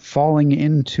 almost falling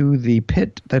into the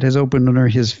pit that has opened under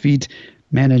his feet,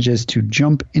 manages to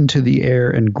jump into the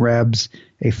air and grabs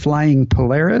a flying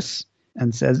Polaris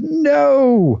and says,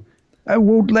 "No! I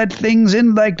won't let things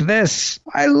in like this.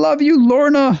 I love you,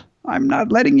 Lorna. I'm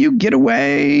not letting you get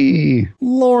away."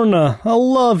 Lorna, I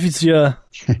love you.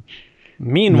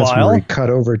 Meanwhile, we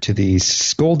cut over to the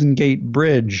Golden Gate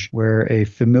Bridge, where a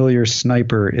familiar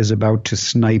sniper is about to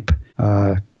snipe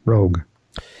Rogue.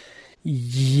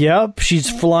 Yep, she's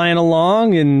flying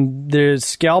along, and the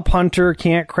Scalp Hunter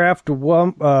can't craft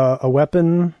a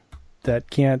weapon that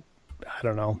can't. I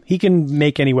don't know. He can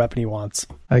make any weapon he wants.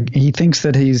 He thinks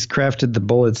that he's crafted the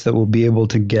bullets that will be able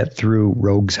to get through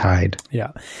Rogue's hide.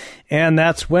 Yeah. And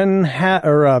that's when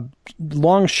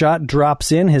Longshot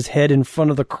drops in, his head in front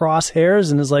of the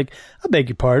crosshairs, and is like, "I beg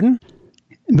your pardon."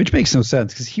 Which makes no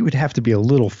sense, because he would have to be a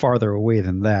little farther away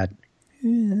than that.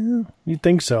 Yeah, you'd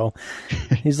think so.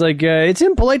 He's like, "It's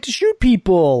impolite to shoot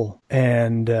people."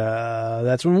 And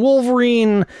that's when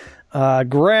Wolverine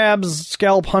grabs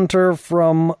Scalp Hunter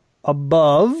from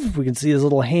above. We can see his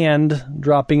little hand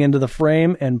dropping into the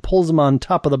frame and pulls him on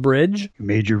top of the bridge. You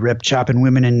made your rep chopping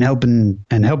women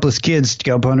and helpless kids,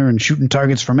 Scalp Hunter, and shooting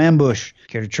targets from ambush.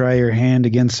 Care to try your hand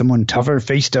against someone tougher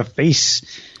face to face?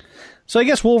 So I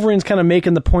guess Wolverine's kind of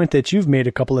making the point that you've made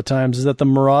a couple of times, is that the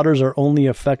Marauders are only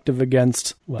effective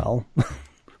against, well,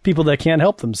 people that can't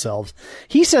help themselves.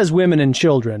 He says women and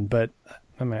children, but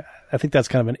I mean, I think that's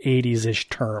kind of an 80s-ish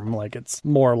term. Like, it's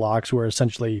Morlocks, who are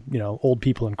essentially, old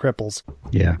people and cripples.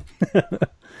 Yeah.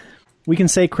 We can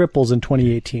say cripples in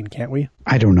 2018, can't we?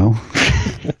 I don't know.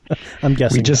 I'm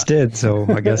guessing we just did, so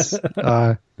I guess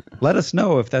let us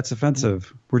know if that's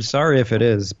offensive. We're sorry if it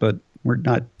is, but we're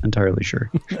not entirely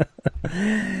sure.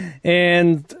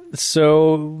 And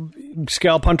so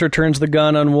Scalp Hunter turns the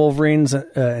gun on Wolverine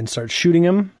and starts shooting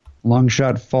him.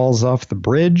 Longshot falls off the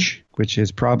bridge, which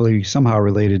is probably somehow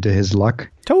related to his luck.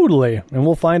 Totally, and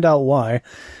we'll find out why.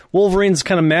 Wolverine's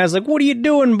kind of mad. He's like, "What are you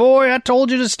doing, boy? I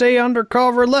told you to stay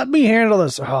undercover. Let me handle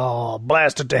this." "Oh,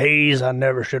 blast it to Hayes. I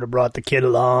never should have brought the kid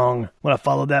along when I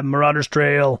followed that Marauder's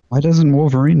trail." Why doesn't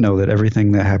Wolverine know that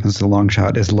everything that happens to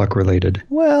Longshot is luck-related?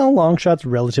 Well, Longshot's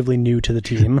relatively new to the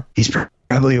team. He's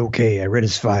probably okay. I read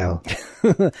his file.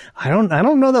 I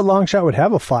don't know that Longshot would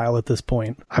have a file at this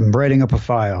point. I'm writing up a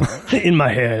file. In my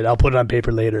head. I'll put it on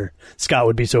paper later. Scott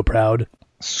would be so proud.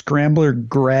 Scrambler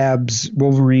grabs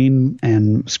Wolverine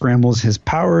and scrambles his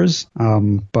powers,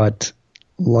 but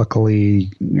luckily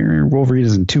Wolverine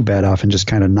isn't too bad off and just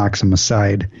kind of knocks him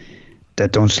aside.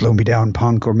 "That don't slow me down,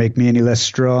 punk, or make me any less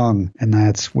strong." And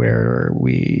that's where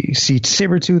we see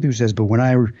Sabretooth, who says, "But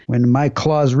when my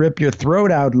claws rip your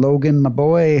throat out, Logan, my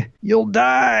boy, you'll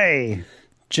die."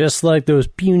 Just like those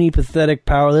puny, pathetic,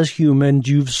 powerless humans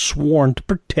you've sworn to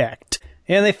protect.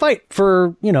 And they fight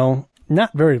for,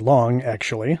 not very long,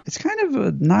 actually. It's kind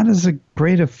of not as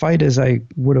great a fight as I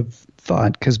would have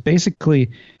thought, because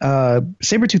basically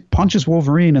Sabretooth punches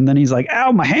Wolverine, and then he's like,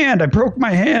 "Ow, my hand! I broke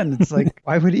my hand!" It's like,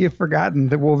 why would he have forgotten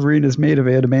that Wolverine is made of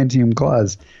adamantium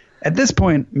claws? At this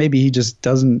point, maybe he just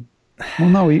doesn't... Well,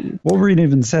 no, Wolverine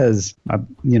even says,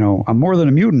 I'm more than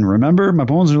a mutant, remember? My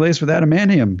bones are laced with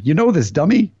adamantium. You know this,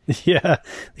 dummy. Yeah,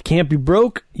 they can't be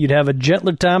broke. You'd have a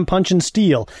gentler time punching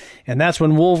steel. And that's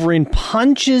when Wolverine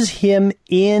punches him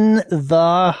in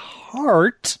the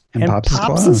heart and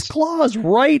pops his claws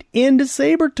right into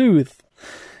Sabretooth.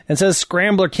 And says,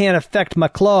 "Scrambler can't affect my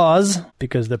claws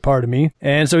because they're part of me."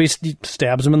 And so he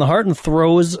stabs him in the heart and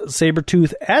throws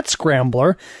Sabretooth at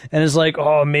Scrambler and is like,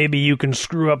 "Oh, maybe you can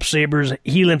screw up Saber's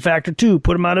healing factor too.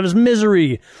 Put him out of his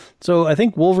misery." So I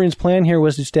think Wolverine's plan here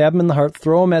was to stab him in the heart,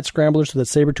 throw him at Scrambler so that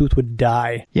Sabretooth would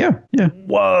die. Yeah.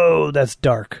 Whoa, that's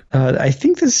dark. I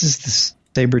think this is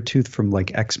Sabretooth from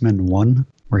like X-Men 1,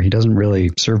 where he doesn't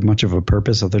really serve much of a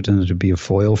purpose other than to be a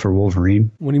foil for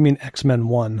Wolverine. What do you mean X-Men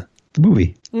 1? The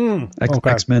movie. Okay.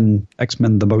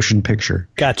 X-Men, the motion picture.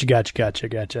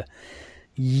 Gotcha.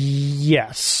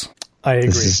 Yes, I agree.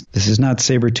 This is not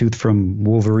Sabretooth from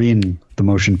Wolverine, the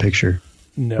motion picture.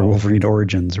 No. Or Wolverine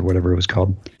Origins, or whatever it was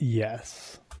called.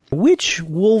 Yes. Which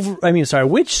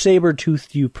Sabretooth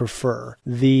do you prefer?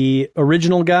 The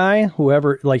original guy,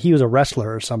 whoever, like he was a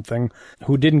wrestler or something,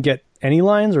 who didn't get any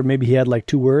lines, or maybe he had like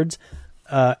 2 words,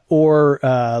 or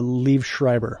Liev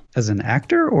Schreiber? As an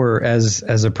actor or as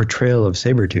a portrayal of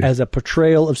Sabretooth? As a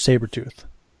portrayal of Sabretooth.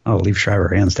 Oh, Liev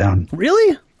Schreiber, hands down.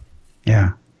 Really?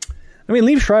 Yeah. I mean,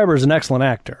 Liev Schreiber is an excellent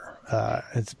actor.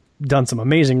 It's done some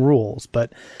amazing roles,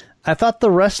 but I thought the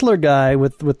wrestler guy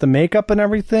with the makeup and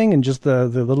everything and just the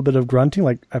little bit of grunting,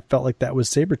 like I felt like that was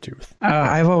Sabretooth.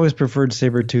 I've always preferred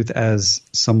Sabretooth as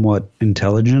somewhat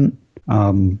intelligent,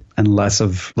 and less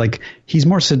of like, he's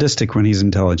more sadistic when he's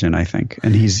intelligent, I think.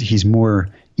 And he's more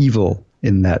evil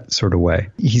in that sort of way.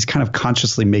 He's kind of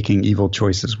consciously making evil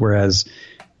choices, whereas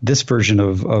this version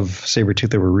of Sabretooth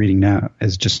that we're reading now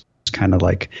is just kind of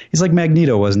like, he's like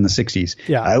Magneto was in the 60s.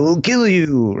 Yeah. I will kill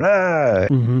you. Ah.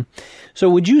 Mm-hmm. So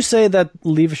would you say that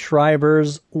Liev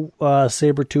Schreiber's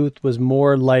Sabretooth was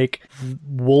more like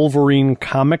Wolverine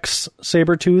comics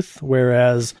Sabretooth,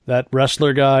 whereas that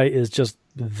wrestler guy is just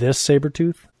this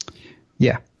Sabretooth?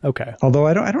 Yeah. Okay. Although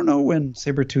I don't know when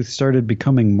Sabretooth started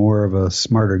becoming more of a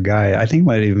smarter guy. I think it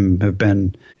might even have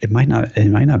been, it might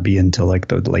not be until like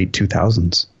the late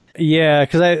 2000s. Yeah,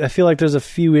 because I feel like there's a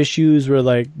few issues where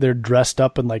like they're dressed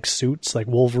up in like suits, like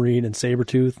Wolverine and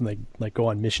Sabretooth, and they like go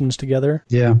on missions together.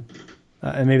 Yeah.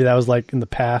 And maybe that was like in the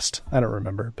past. I don't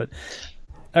remember, but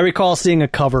I recall seeing a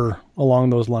cover along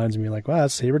those lines and being like, wow,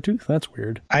 that's Sabretooth? That's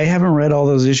weird. I haven't read all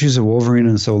those issues of Wolverine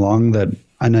in so long that,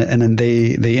 and then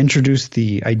they introduced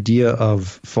the idea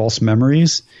of false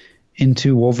memories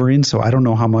into Wolverine, so I don't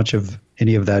know how much of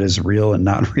any of that is real and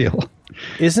not real.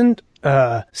 Isn't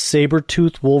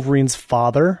Sabretooth Wolverine's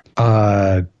father?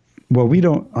 Well, we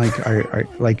don't like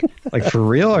for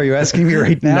real. Are you asking me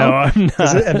right now? No, I'm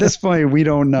not. At this point, we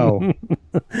don't know.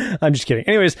 I'm just kidding.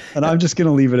 Anyways, and I'm just going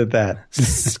to leave it at that.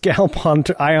 Scalp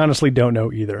Hunter. I honestly don't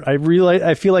know either.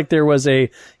 I feel like there was a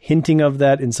hinting of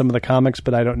that in some of the comics,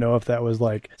 but I don't know if that was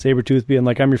like Sabretooth being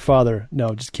like, "I'm your father."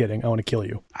 No, just kidding. I want to kill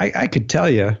you. I could tell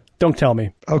you. Don't tell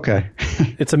me. Okay.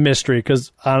 It's a mystery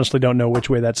because I honestly don't know which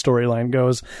way that storyline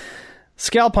goes.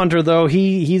 Scalp Hunter, though,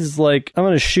 he's like, I'm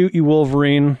going to shoot you,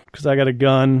 Wolverine, because I got a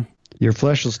gun. Your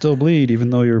flesh will still bleed, even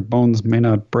though your bones may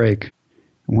not break.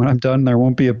 And when I'm done, there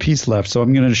won't be a piece left, so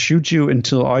I'm going to shoot you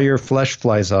until all your flesh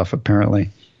flies off,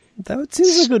 apparently. That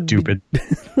seems like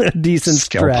a decent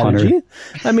Scalp strategy. Hunter.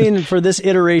 I mean, for this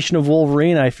iteration of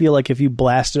Wolverine, I feel like if you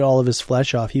blasted all of his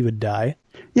flesh off, he would die.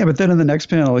 Yeah, but then in the next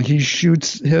panel, he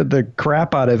shoots the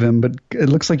crap out of him, but it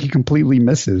looks like he completely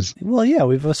misses. Well, yeah,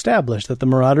 we've established that the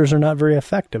Marauders are not very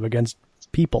effective against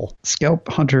people. Scalp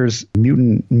Hunter's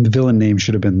mutant villain name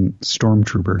should have been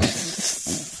Stormtrooper.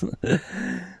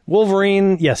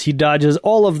 Wolverine, yes, he dodges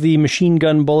all of the machine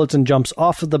gun bullets and jumps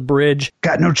off of the bridge.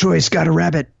 Got no choice, got a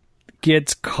rabbit.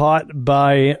 Gets caught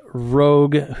by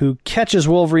Rogue, who catches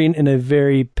Wolverine in a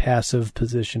very passive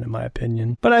position, in my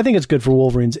opinion. But I think it's good for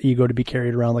Wolverine's ego to be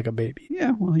carried around like a baby.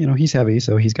 Yeah, well, he's heavy,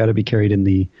 so he's got to be carried in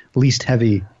the least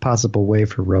heavy possible way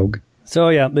for Rogue. So,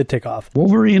 yeah, they take off.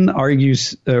 Wolverine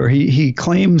argues, or he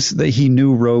claims that he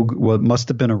knew Rogue must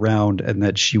have been around and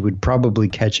that she would probably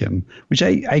catch him, which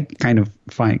I find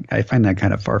that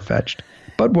kind of far-fetched.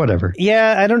 But whatever.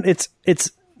 Yeah,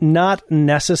 it's not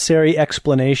necessary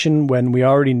explanation when we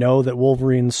already know that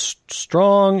Wolverine's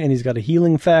strong and he's got a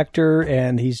healing factor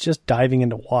and he's just diving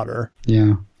into water.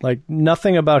 Yeah. Like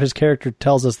nothing about his character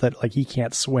tells us that like he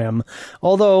can't swim.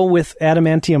 Although with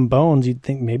adamantium bones, you'd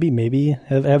think maybe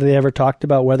have they ever talked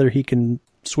about whether he can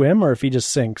swim or if he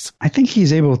just sinks? I think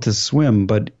he's able to swim,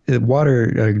 but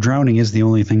drowning is the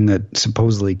only thing that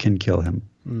supposedly can kill him.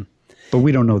 Mm. But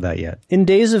we don't know that yet. In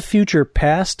Days of Future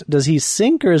Past, does he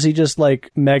sink or is he just like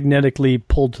magnetically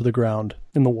pulled to the ground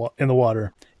in the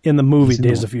water? In the movie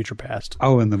Days of Future Past.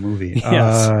 Oh, in the movie.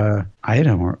 Yes. I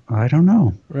don't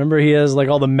know. Remember he has like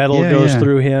all the metal goes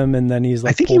through him and then he's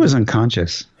like I think he was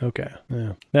unconscious. Okay.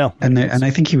 Yeah. Well, and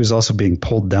I think he was also being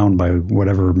pulled down by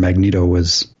whatever Magneto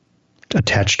was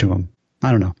attached to him.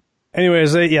 I don't know.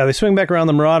 Anyways, they swing back around.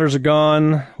 The Marauders are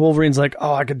gone. Wolverine's like,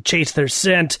 oh, I could chase their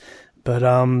scent. But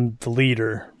I'm the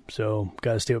leader, so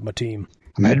gotta stay with my team.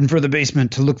 I'm heading for the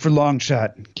basement to look for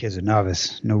Longshot. Kid's a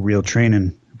novice, no real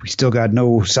training. We still got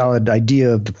no solid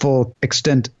idea of the full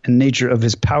extent and nature of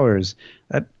his powers.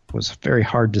 That was very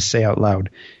hard to say out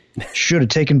loud. Should have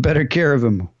taken better care of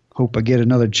him. Hope I get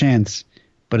another chance.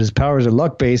 But his powers are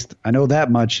luck-based. I know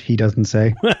that much, he doesn't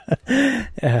say.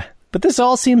 Yeah. But this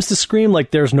all seems to scream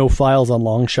like there's no files on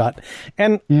Longshot.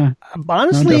 And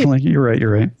honestly, no, definitely.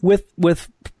 You're right. With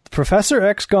Professor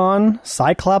X gone,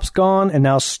 Cyclops gone, and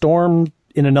now Storm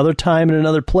in another time in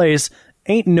another place,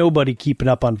 ain't nobody keeping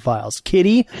up on files.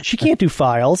 Kitty, she can't do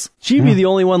files. She'd be the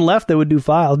only one left that would do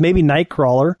files. Maybe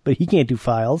Nightcrawler, but he can't do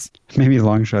files. Maybe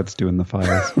Longshot's doing the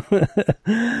files.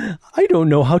 I don't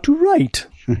know how to write.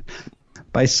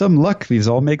 By some luck, these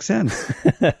all make sense.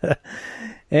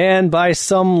 And by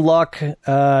some luck,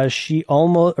 he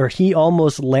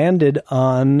almost landed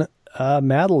on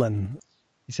Madeline.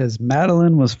 He says,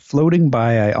 Madeline was floating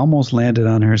by. I almost landed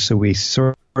on her, so we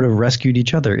sort of rescued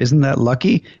each other. Isn't that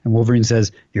lucky? And Wolverine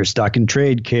says, you're stock in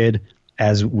trade, kid.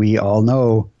 As we all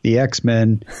know, the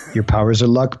X-Men, your powers are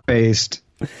luck-based.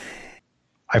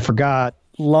 I forgot.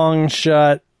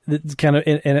 Longshot, kind of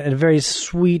in a very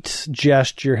sweet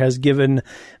gesture, has given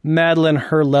Madeline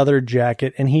her leather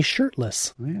jacket, and he's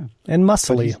shirtless and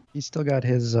muscly. He's still got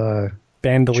his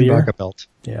bandolier Chewbacca belt.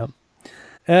 Yeah.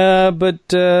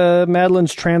 But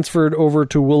Madeline's transferred over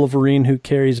to Wolverine, who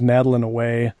carries Madeline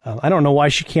away. I don't know why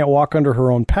she can't walk under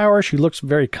her own power. She looks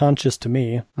very conscious to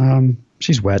me.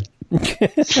 She's wet. Yeah.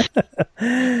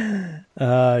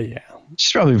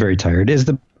 She's probably very tired. Is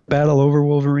the battle over,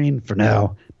 Wolverine? For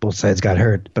now, both sides got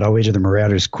hurt, but I'll wager the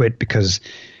Marauders quit because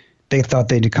they thought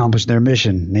they'd accomplished their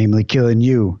mission, namely killing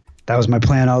you. That was my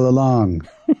plan all along.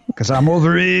 Because I'm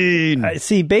Wolverine.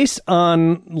 See, based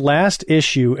on last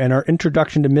issue and our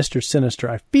introduction to Mr. Sinister,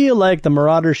 I feel like the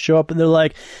Marauders show up and they're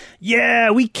like,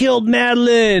 yeah, we killed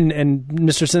Madeline. And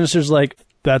Mr. Sinister's like,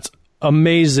 that's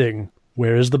amazing.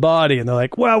 Where is the body? And they're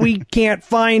like, well, we can't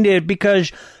find it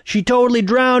because she totally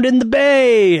drowned in the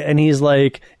bay. And he's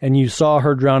like, and you saw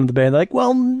her drown in the bay. And they're like,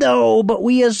 well, no, but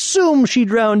we assume she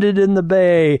drowned it in the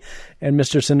bay. And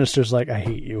Mr. Sinister's like, I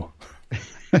hate you.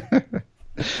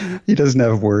 He doesn't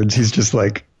have words. He's just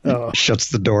like shuts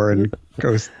the door and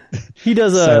goes. He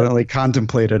does silently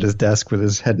contemplate at his desk with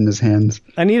his head in his hands.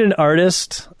 I need an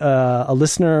artist, a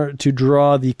listener, to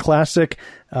draw the classic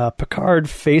Picard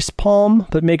face palm,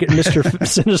 but make it Mr.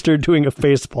 Sinister doing a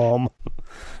face palm.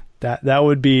 That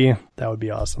would be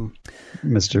awesome.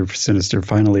 Mr. Sinister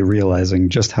finally realizing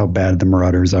just how bad the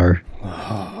Marauders are.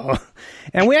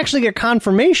 And we actually get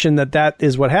confirmation that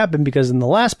is what happened, because in the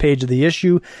last page of the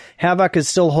issue, Havoc is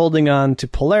still holding on to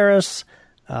Polaris.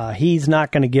 He's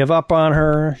not going to give up on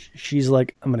her. She's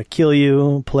like, I'm going to kill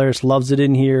you. Polaris loves it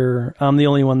in here. I'm the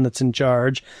only one that's in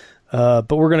charge. But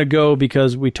we're going to go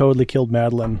because we totally killed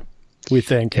Madeline, we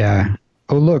think. Yeah.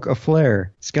 Oh, look, a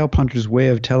flare. Scalp Hunter's way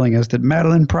of telling us that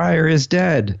Madeline Pryor is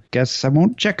dead. Guess I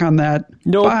won't check on that.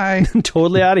 Nope. Bye.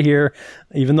 Totally out of here.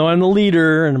 Even though I'm the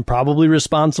leader and I'm probably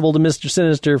responsible to Mr.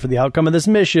 Sinister for the outcome of this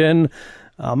mission,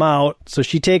 I'm out. So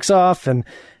she takes off, and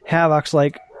Havoc's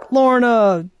like,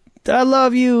 Lorna, I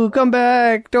love you. Come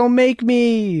back. Don't make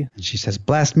me. And she says,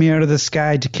 blast me out of the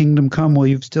sky to Kingdom Come while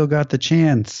you've still got the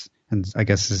chance. And I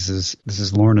guess this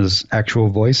is Lorna's actual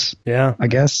voice. Yeah. I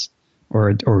guess.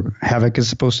 Or Havoc is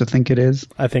supposed to think it is.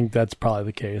 I think that's probably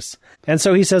the case. And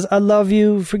so he says, I love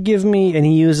you, forgive me. And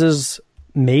he uses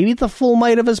maybe the full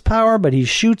might of his power, but he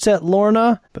shoots at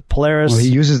Lorna. But Polaris... Well, he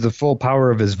uses the full power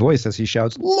of his voice as he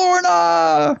shouts,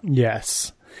 Lorna!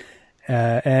 Yes.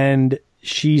 And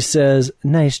she says,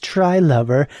 nice try,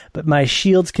 lover, but my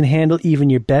shields can handle even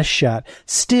your best shot.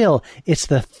 Still, it's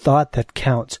the thought that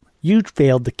counts. You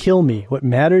failed to kill me. What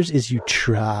matters is you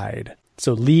tried.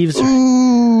 So leaves...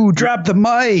 Ooh, drop the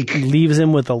mic! Leaves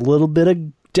him with a little bit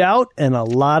of doubt and a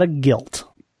lot of guilt.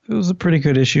 It was a pretty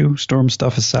good issue, Storm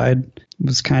stuff aside. It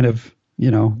was kind of,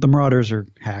 the Marauders are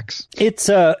hacks. It's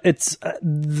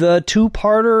the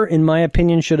two-parter, in my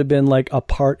opinion, should have been like a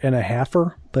part and a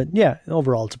halfer. But yeah,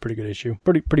 overall, it's a pretty good issue.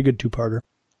 Pretty good two-parter.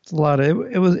 It's a lot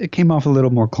of it came off a little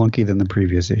more clunky than the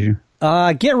previous issue.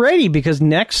 Get ready, because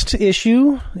next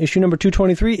issue number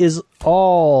 223, is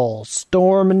all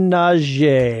Storm and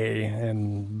Najee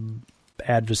and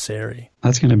Adversary.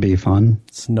 That's going to be fun.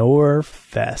 Snore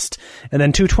Fest. And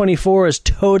then 224 is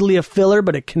totally a filler,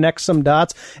 but it connects some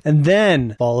dots. And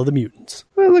then Fall of the Mutants.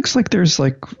 Well, it looks like there's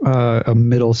like a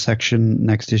middle section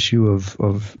next issue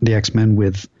of the X-Men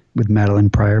with Madeline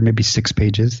Pryor, maybe 6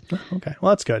 pages. Oh, okay, well,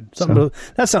 that's good.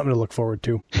 That's something to look forward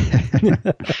to.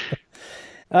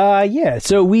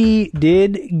 So we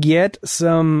did get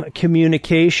some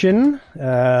communication.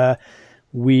 From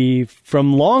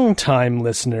longtime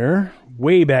listener,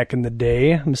 way back in the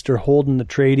day, Mr. Holden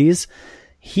Atreides,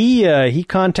 he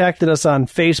contacted us on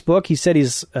Facebook. He said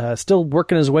he's still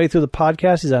working his way through the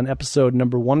podcast. He's on episode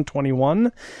number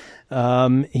 121.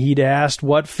 He'd asked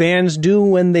what fans do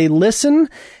when they listen,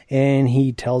 and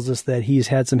he tells us that he's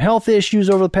had some health issues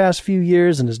over the past few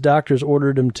years, and his doctors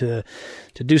ordered him to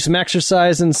do some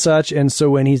exercise and such. And so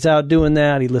when he's out doing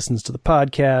that, he listens to the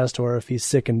podcast, or if he's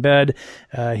sick in bed,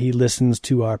 he listens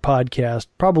to our podcast,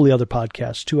 probably other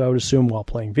podcasts too, I would assume, while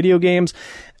playing video games,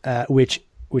 which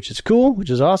is cool, which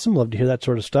is awesome. Love to hear that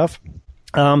sort of stuff.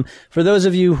 For those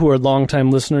of you who are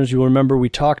longtime listeners, you'll remember we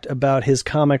talked about his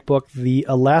comic book, The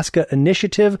Alaska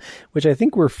Initiative, which I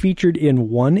think we're featured in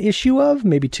one issue of,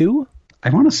 maybe two. I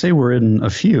want to say we're in a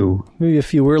few. Maybe a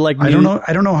few. We're like I don't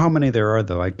know how many there are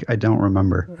though. I don't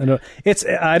remember.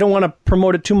 I don't want to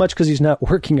promote it too much because he's not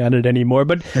working on it anymore.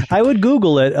 But I would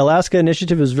Google it. Alaska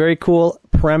Initiative is very cool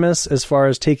premise as far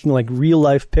as taking like real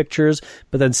life pictures,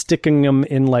 but then sticking them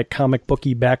in like comic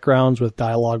booky backgrounds with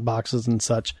dialogue boxes and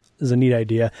such. Is a neat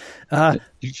idea.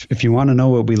 If you want to know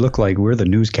what we look like, we're the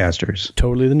newscasters.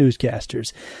 Totally the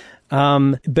newscasters.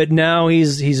 But now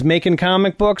he's making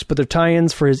comic books, but they're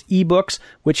tie-ins for his ebooks,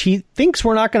 which he thinks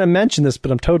we're not going to mention this, but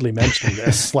I'm totally mentioning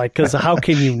this, like, because how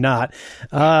can you not?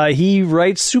 He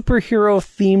writes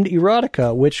superhero-themed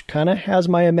erotica, which kind of has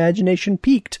my imagination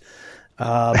piqued.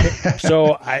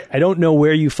 So I don't know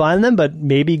where you find them, but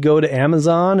maybe go to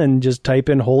Amazon and just type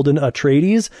in Holden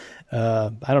Atreides.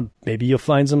 Maybe you'll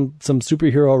find some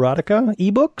superhero erotica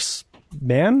ebooks,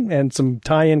 man, and some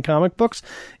tie-in comic books.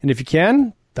 And if you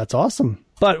can, that's awesome.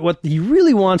 But what he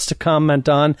really wants to comment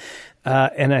on,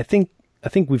 and I think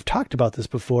we've talked about this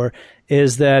before,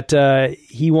 is that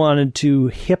he wanted to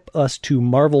hip us to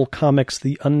Marvel Comics: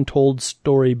 The Untold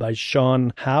Story by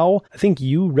Sean Howe. I think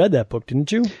you read that book,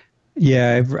 didn't you?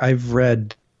 Yeah, I've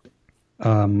read.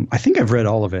 I think I've read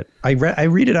all of it. I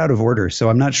read it out of order, so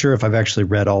I'm not sure if I've actually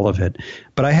read all of it.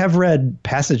 But I have read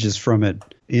passages from it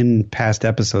in past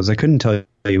episodes. I couldn't tell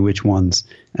you which ones,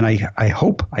 and I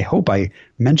hope I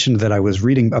mentioned that I was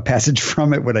reading a passage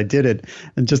from it when I did it,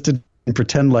 and just didn't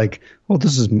pretend like, well,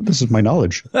 this is my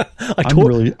knowledge.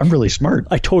 I'm really smart.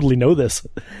 I totally know this.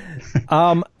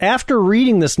 After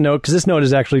reading this note, because this note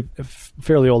is actually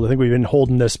fairly old, I think we've been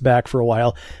holding this back for a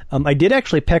while. I did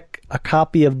actually pick a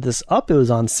copy of this up. It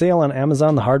was on sale on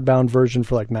Amazon, the hardbound version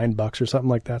for like $9 or something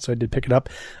like that. So I did pick it up.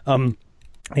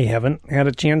 I haven't had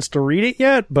a chance to read it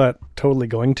yet, but totally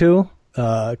going to,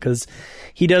 because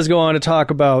he does go on to talk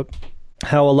about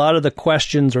how a lot of the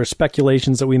questions or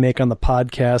speculations that we make on the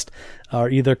podcast are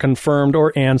either confirmed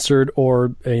or answered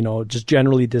or, just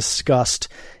generally discussed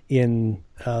in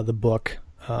the book.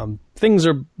 Things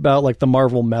are about like the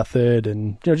Marvel method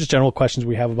and, just general questions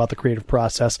we have about the creative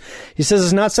process. He says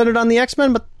it's not centered on the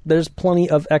X-Men, but there's plenty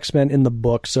of X-Men in the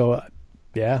book. So,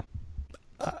 yeah.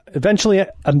 Eventually,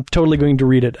 I'm totally going to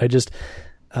read it. I just...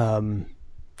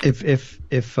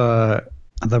 If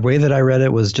the way that I read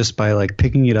it was just by like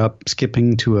picking it up,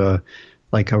 skipping to a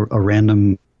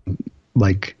random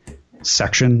like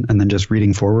section and then just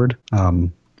reading forward.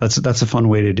 That's a fun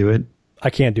way to do it. I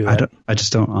can't do that. I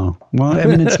just don't. Oh, well, I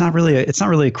mean, it's not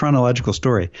really a chronological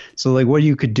story. So like what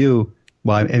you could do,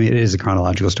 well, I mean, it is a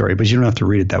chronological story, but you don't have to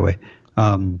read it that way.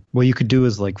 What you could do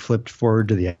is like flip forward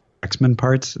to the X-Men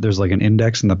parts. There's like an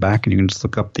index in the back and you can just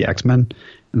look up the X-Men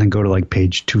and then go to like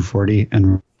page 240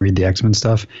 and read the X-Men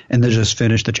stuff and then just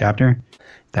finish the chapter.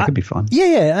 That could be fun.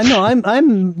 Yeah. I know.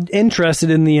 I'm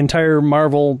interested in the entire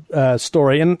Marvel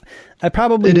story, and I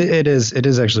probably it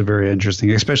is actually very interesting,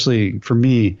 especially for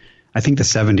me. I think the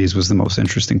 70s was the most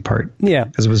interesting part. Yeah,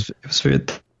 because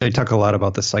they talk a lot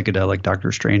about the psychedelic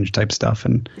Doctor Strange type stuff,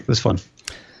 and it was fun.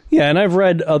 Yeah, and I've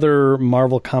read other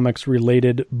Marvel Comics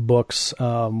related books.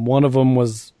 One of them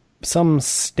was some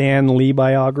Stan Lee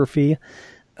biography,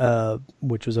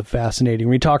 which was a fascinating.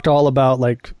 We talked all about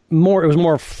it was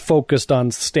more focused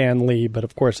on Stan Lee, but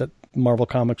of course Marvel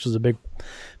Comics was a big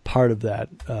part of that.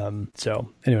 So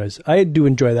anyways, I do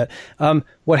enjoy that.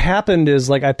 What happened is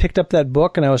I picked up that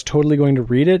book and I was totally going to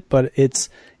read it, but it's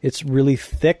really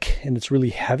thick and it's really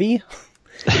heavy.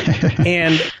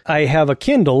 And I have a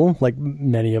Kindle, like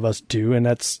many of us do, and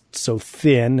that's so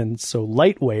thin and so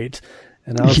lightweight.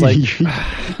 And I was like,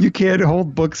 you can't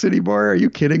hold books anymore? Are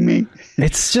you kidding me?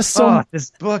 It's just so...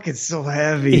 this book is so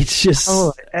heavy. It's just...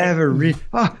 Oh, ever read...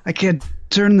 Oh, I can't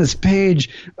turn this page.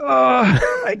 Oh,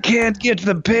 I can't get to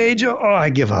the page. Oh,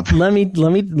 I give up. Let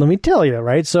me tell you,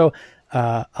 right? So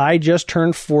I just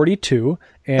turned 42,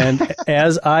 and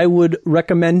as I would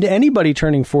recommend to anybody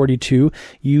turning 42,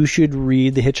 you should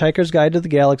read The Hitchhiker's Guide to the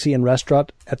Galaxy and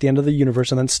Restaurant at the End of the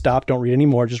Universe, and then stop. Don't read any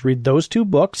more. Just read those two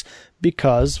books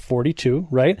because 42,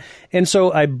 right? And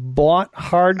so I bought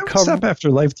hardcover. Up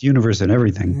after Life, the Universe, and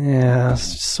everything. Yeah,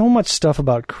 so much stuff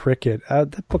about cricket.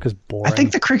 That book is boring. I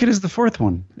think the cricket is the fourth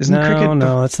one. Isn't the cricket?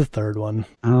 No, it's the third one.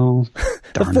 Oh,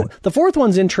 darn it. The fourth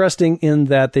one's interesting in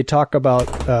that they talk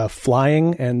about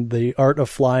flying, and the art of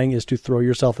flying is to throw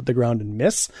yourself at the ground and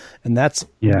miss, and that's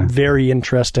very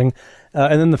interesting.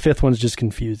 And then the fifth one's just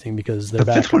confusing because they're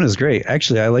the fifth one is great.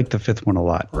 Actually, I like the fifth one a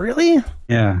lot. Really?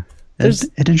 Yeah.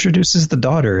 It introduces the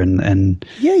daughter, and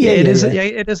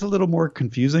it is a little more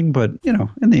confusing, but in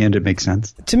the end, it makes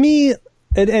sense to me.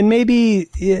 And maybe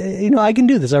I can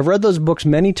do this. I've read those books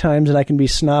many times, and I can be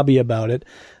snobby about it.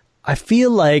 I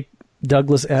feel like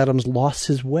Douglas Adams lost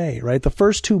his way. Right, the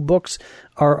first two books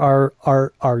are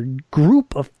our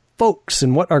group of folks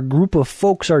and what our group of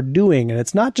folks are doing, and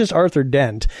it's not just Arthur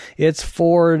Dent. It's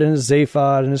Ford and it's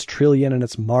Zaphod and it's Trillian and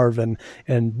it's Marvin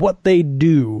and what they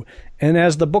do. And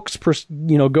as the books,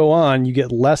 go on, you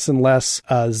get less and less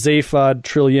Zaphod,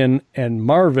 Trillian, and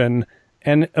Marvin,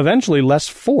 and eventually less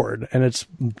Ford, and it's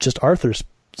just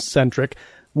Arthur-centric,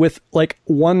 with like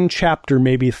one chapter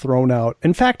maybe thrown out.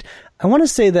 In fact, I want to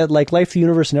say that like Life, the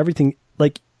Universe, and everything,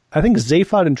 like I think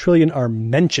Zaphod and Trillian are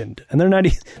mentioned, and they're not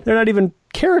even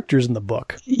characters in the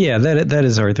book. Yeah, that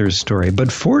is Arthur's story,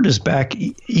 but Ford is back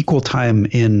equal time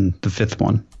in the fifth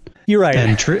one. You're right,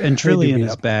 and Trillian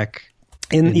is back.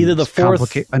 In either the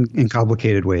fourth, in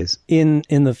complicated ways.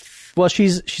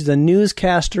 She's a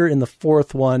newscaster in the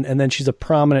fourth one, and then she's a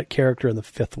prominent character in the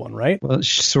fifth one, right? Well,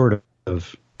 sort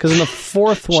of. Because in the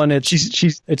fourth one, it's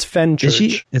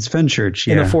Fenchurch. It's Fenchurch,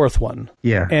 yeah. In the fourth one,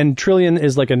 yeah. And Trillian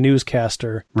is like a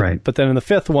newscaster, right? But then in the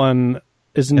fifth one,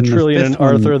 isn't Trillian and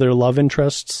Arthur their love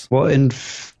interests? Well, in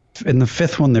the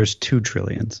fifth one, there's two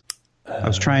Trillians. I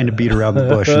was trying to beat around the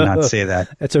bush and not say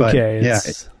that. It's okay.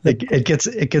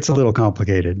 It gets a little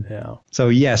complicated. Yeah. So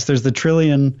yes, there's the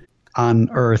Trillian on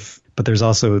Earth, but there's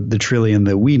also the Trillian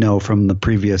that we know from the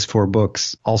previous four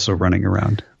books also running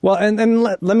around. Well, and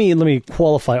let me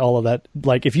qualify all of that.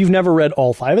 Like, if you've never read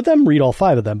all five of them, read all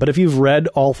five of them. But if you've read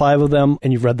all five of them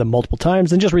and you've read them multiple times,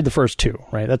 then just read the first two,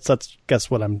 right?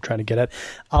 That's what I'm trying to get at.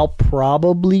 I'll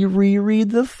probably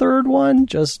reread the third one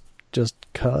just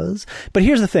cause. But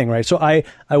here's the thing, right? So I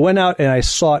went out and I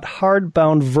sought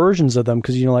hardbound versions of them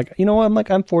because,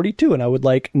 I'm 42 and I would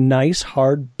like nice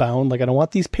hardbound, like I don't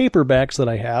want these paperbacks that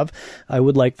I have. I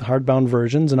would like the hardbound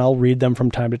versions, and I'll read them from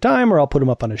time to time, or I'll put them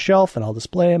up on a shelf and I'll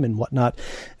display them and whatnot,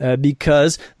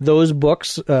 because those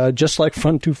books, just like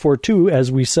Front 242,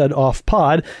 as we said off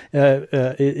pod,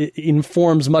 it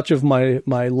informs much of my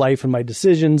life and my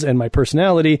decisions and my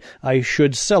personality. I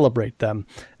should celebrate them.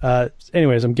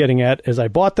 Anyways, I'm getting at, as I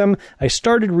bought them, I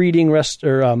started reading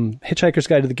Hitchhiker's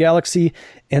Guide to the Galaxy,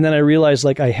 and then I realized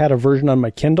like I had a version on my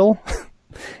Kindle,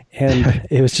 and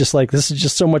it was just like, this is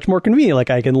just so much more convenient. Like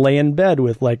I can lay in bed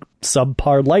with like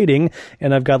subpar lighting,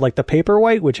 and I've got like the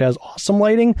Paperwhite, which has awesome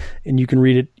lighting, and you can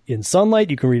read it in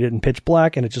sunlight, you can read it in pitch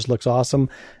black, and it just looks awesome.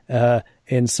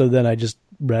 And so then I just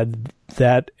read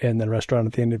that and then Restaurant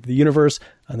at the End of the Universe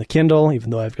on the Kindle,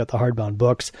 even though I've got the hardbound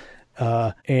books.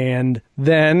 And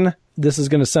then, this is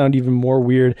going to sound even more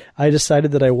weird, I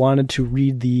decided that I wanted to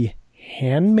read The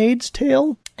Handmaid's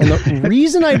Tale. And the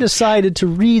reason I decided to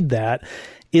read that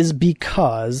is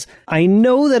because I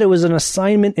know that it was an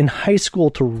assignment in high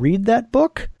school to read that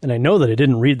book. And I know that I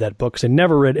didn't read that book because I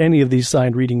never read any of the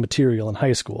assigned reading material in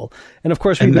high school. And of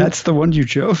course, that's the one you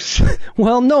chose?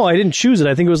 Well, no, I didn't choose it.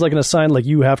 I think it was like an assigned, like,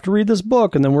 you have to read this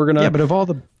book, and then we're going to... Yeah, but of all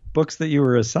the books that you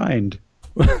were assigned...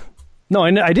 No,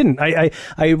 I didn't. I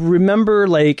remember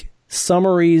like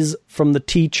summaries from the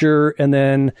teacher and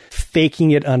then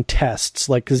faking it on tests,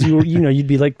 like, because you'd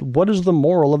be like, what is the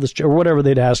moral of this, or whatever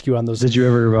they'd ask you on those. Did you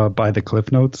ever buy the Cliff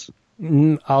Notes?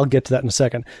 I'll get to that in a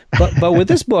second. But with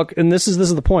this book, and this is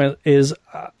the point, is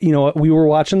we were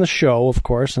watching the show, of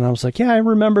course, and I was like, yeah, I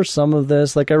remember some of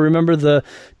this. Like I remember the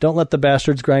 "Don't Let the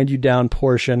Bastards Grind You Down"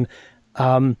 portion.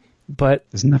 But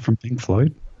isn't that from Pink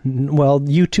Floyd? Well,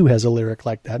 U2 has a lyric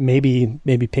like that. Maybe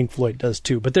Pink Floyd does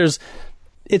too. But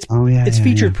it's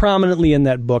featured prominently in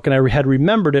that book, and I had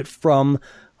remembered it from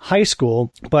high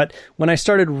school. But when I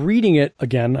started reading it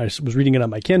again, I was reading it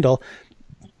on my Kindle,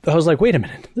 I was like, wait a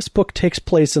minute, this book takes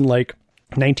place in like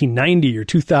 1990 or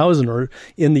 2000 or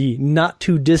in the not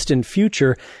too distant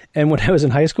future. And when I was in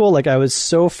high school, like I was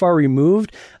so far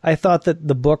removed, I thought that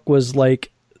the book was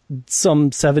like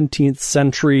some 17th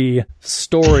century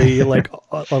story, like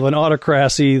of an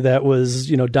autocracy that was,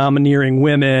 domineering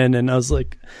women. And I was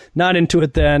like, not into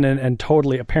it then, and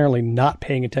totally, apparently not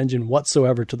paying attention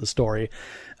whatsoever to the story.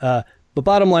 But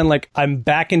bottom line, like I'm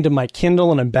back into my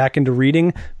Kindle and I'm back into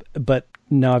reading, but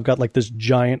now I've got like this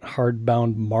giant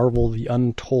hardbound Marvel The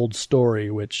Untold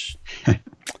Story, which...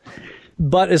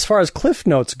 But as far as Cliff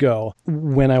Notes go,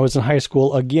 when I was in high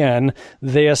school, again,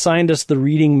 they assigned us the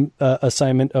reading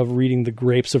assignment of reading The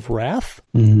Grapes of Wrath.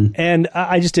 Mm-hmm. And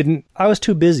I just didn't, I was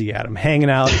too busy, Adam,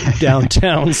 hanging out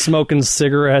downtown, smoking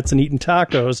cigarettes and eating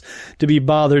tacos to be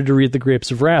bothered to read The Grapes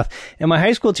of Wrath. And my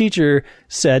high school teacher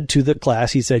said to the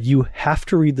class, he said, you have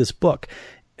to read this book.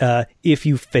 If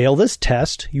you fail this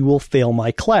test, you will fail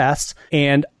my class,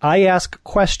 and I ask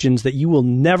questions that you will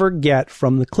never get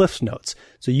from the Cliff Notes.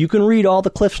 So you can read all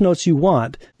the Cliff Notes you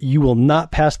want. You will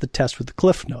not pass the test with the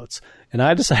Cliff Notes. And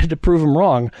I decided to prove him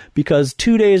wrong because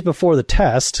 2 days before the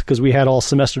test, because we had all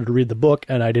semester to read the book,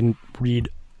 and I didn't read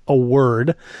a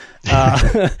word,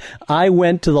 I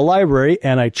went to the library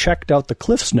and I checked out the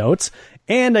Cliff Notes,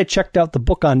 and I checked out the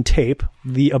book on tape,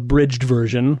 the abridged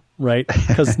version, right?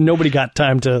 Because nobody got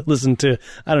time to listen to,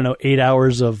 8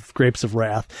 hours of Grapes of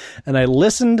Wrath. And I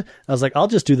listened. I was like, I'll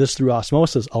just do this through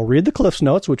osmosis. I'll read the Cliff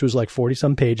Notes, which was like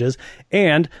 40-some pages,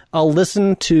 and I'll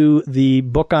listen to the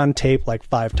book on tape like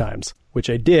 5 times, which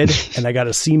I did, and I got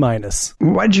a C-. Why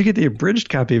did you get the abridged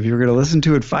copy if you were going to listen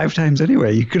to it 5 times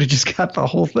anyway? You could have just got the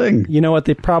whole thing. You know what?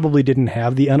 They probably didn't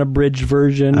have the unabridged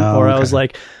version, or I was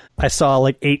like... I saw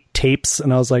like 8 tapes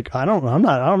and I was like, I don't want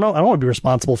to be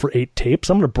responsible for 8 tapes.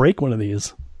 I'm going to break one of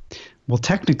these. Well,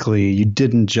 technically you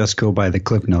didn't just go by the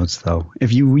Cliff Notes though.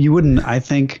 If you wouldn't, I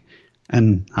think,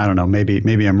 and I don't know, maybe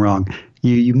I'm wrong.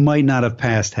 You might not have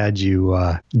passed had you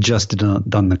just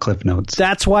done the Cliff Notes.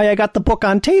 That's why I got the book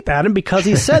on tape, Adam, because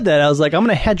he said that. I was like, I'm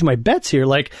going to hedge my bets here.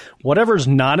 Like, whatever's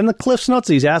not in the Cliff Notes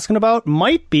he's asking about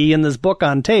might be in this book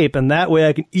on tape, and that way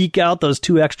I can eke out those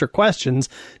 2 extra questions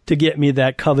to get me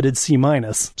that coveted C-.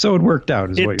 So it worked out,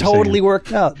 is what you're saying. It totally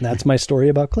worked out, and that's my story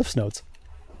about Cliff Notes.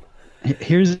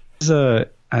 Here's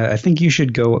I think you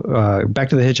should go back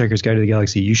to the Hitchhiker's Guide to the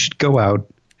Galaxy. You should go out,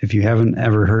 if you haven't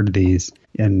ever heard of these,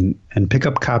 and pick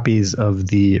up copies of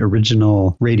the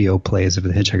original radio plays of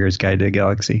The Hitchhiker's Guide to the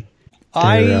Galaxy.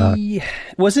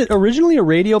 Was it originally a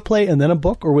radio play and then a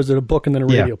book, or was it a book and then a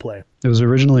radio play? It was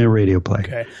originally a radio play.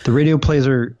 Okay. The radio plays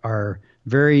are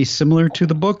very similar to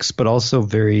the books, but also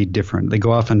very different. They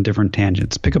go off on different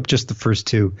tangents. Pick up just the first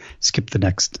 2, skip the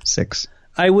next 6.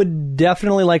 I would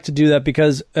definitely like to do that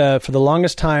because for the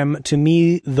longest time, to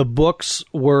me, the books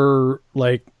were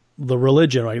like the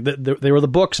religion, right? They were the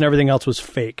books and everything else was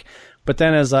fake. But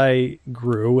then as I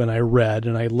grew and I read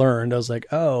and I learned, I was like,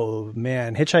 oh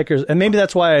man, Hitchhikers. And maybe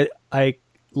that's why I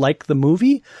like the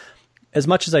movie as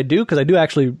much as I do, because I do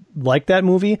actually like that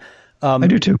movie. I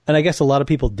do too. And I guess a lot of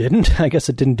people didn't. I guess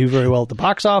it didn't do very well at the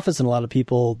box office, and a lot of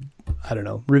people,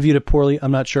 reviewed it poorly.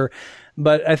 I'm not sure.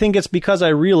 But I think it's because I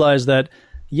realized that,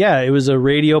 yeah, it was a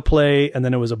radio play, and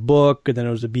then it was a book, and then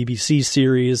it was a BBC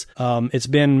series. It's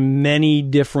been many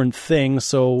different things,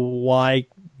 so why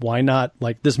not?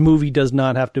 Like, this movie does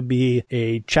not have to be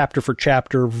a chapter for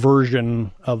chapter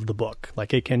version of the book.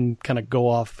 Like, it can kind of go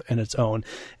off in its own,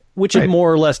 which it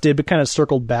more or less did, but kind of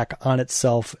circled back on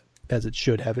itself as it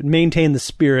should have. It maintained the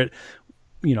spirit,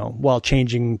 while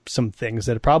changing some things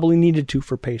that it probably needed to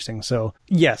for pacing. So,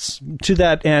 yes, to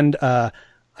that end,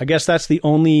 I guess that's the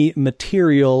only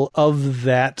material of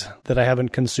that I haven't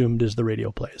consumed is the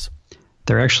radio plays.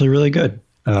 They're actually really good.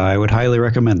 I would highly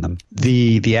recommend them.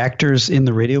 The actors in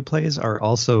the radio plays are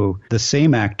also the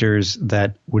same actors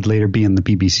that would later be in the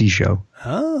BBC show.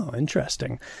 Oh,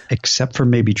 interesting. Except for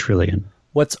maybe Trillian.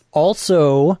 What's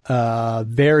also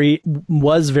very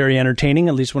entertaining,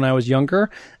 at least when I was younger,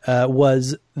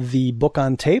 was the book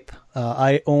on tape.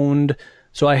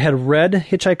 So I had read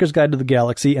Hitchhiker's Guide to the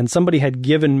Galaxy, and somebody had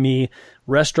given me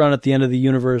Restaurant at the End of the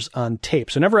Universe on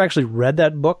tape. So I never actually read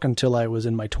that book until I was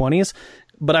in my 20s.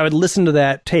 But I would listen to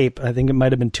that tape. I think it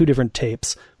might have been 2 different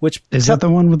tapes. Which is that the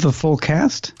one with the full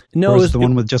cast? No, or is it the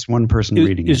one with just one person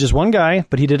reading it? It was just one guy,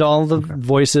 but he did all the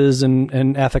voices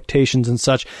and affectations and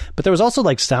such. But there was also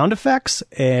like sound effects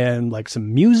and like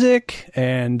some music,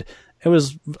 and it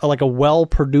was like a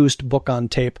well-produced book on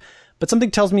tape. But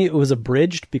something tells me it was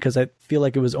abridged because I feel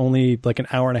like it was only like an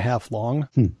hour and a half long.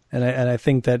 And I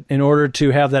think that in order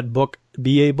to have that book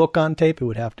be a book on tape, it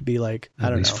would have to be like,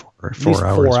 at least 4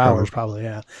 hours probably,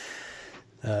 yeah.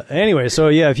 Anyway, so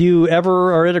yeah, if you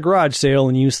ever are at a garage sale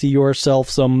and you see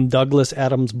yourself some Douglas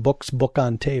Adams books book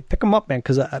on tape, pick them up, man,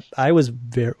 because I was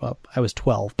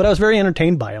 12, but I was very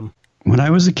entertained by them. When I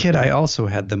was a kid, I also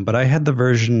had them, but I had the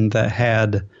version that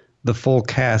had the full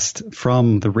cast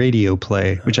from the radio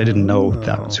play, which I didn't know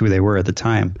that was who they were at the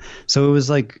time. So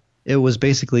it was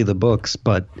basically the books,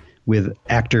 but with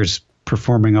actors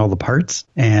performing all the parts,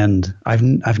 and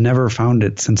I've never found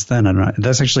it since then.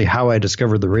 That's actually how I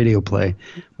discovered the radio play.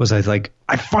 Was I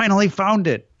finally found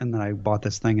it, and then I bought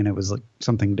this thing, and it was like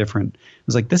something different. It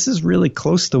was like, this is really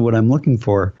close to what I'm looking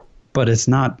for, but it's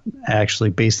not actually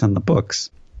based on the books.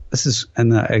 This is,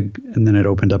 and then it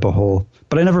opened up a hole,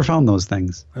 but I never found those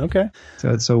things. Okay.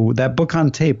 So that book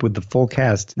on tape with the full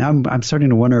cast. Now I'm starting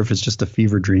to wonder if it's just a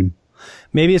fever dream.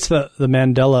 Maybe it's the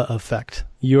Mandela effect.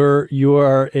 You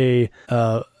are a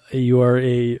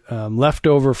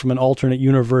leftover from an alternate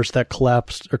universe that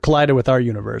collapsed or collided with our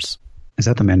universe. Is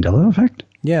that the Mandela effect?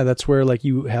 Yeah, that's where like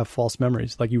you have false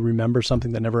memories. Like you remember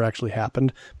something that never actually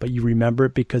happened, but you remember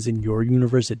it because in your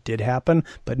universe it did happen,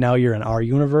 but now you're in our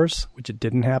universe, which it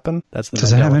didn't happen. That's the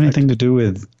Does Mandela it have effect. anything to do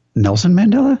with Nelson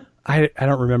Mandela? I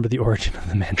don't remember the origin of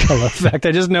the Mandela effect.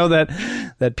 I just know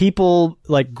that people,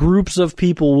 like groups of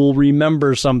people, will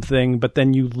remember something, but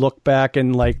then you look back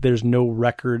and like there's no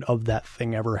record of that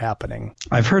thing ever happening.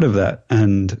 I've heard of that,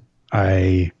 and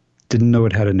I didn't know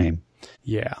it had a name.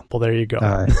 Yeah, well, there you go.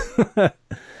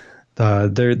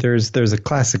 There's a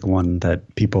classic one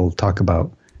that people talk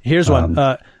about. Here's one.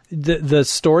 The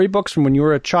storybooks from when you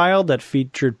were a child that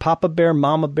featured Papa Bear,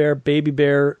 Mama Bear, Baby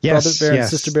Bear, Brother Bear, and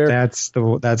Sister Bear. That's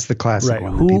the classic right.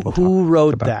 one. Who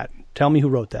wrote that? Tell me who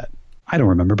wrote that. I don't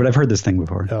remember, but I've heard this thing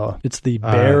before. Oh, it's the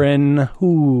Baron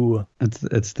who?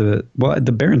 It's the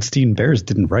Berenstein Bears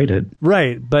didn't write it.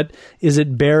 Right, but is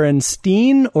it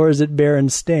Berenstein or is it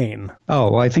Berenstain?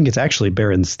 Oh, well, I think it's actually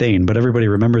Berenstain, but everybody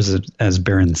remembers it as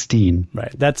Berenstein.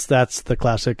 Right, that's the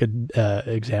classic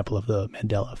example of the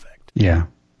Mandela effect. Yeah.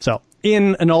 So,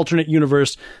 in an alternate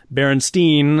universe,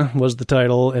 Berenstein was the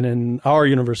title, and in our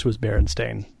universe it was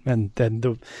Berenstain. And then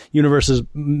the universes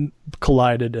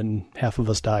collided, and half of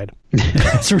us died.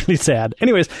 It's really sad.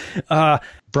 Anyways,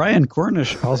 Brian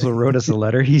Cornish also wrote us a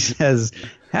letter. He says,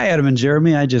 "Hi, Adam and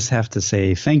Jeremy. I just have to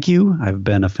say thank you. I've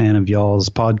been a fan of y'all's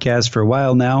podcast for a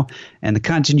while now, and the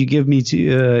content you give me,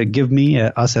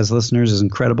 us as listeners, is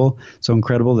incredible. So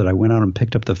incredible that I went out and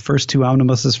picked up the first 2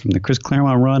 omnibuses from the Chris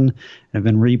Claremont run, and I've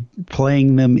been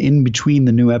replaying them in between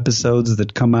the new episodes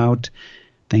that come out.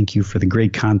 Thank you for the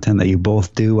great content that you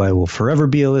both do. I will forever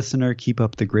be a listener. Keep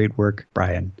up the great work,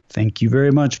 Brian." Thank you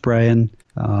very much, Brian.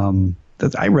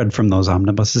 I read from those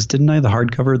omnibuses, didn't I? The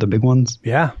hardcover, the big ones.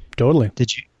 Yeah, totally.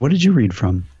 Did you? What did you read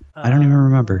from? I don't even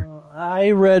remember.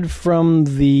 I read from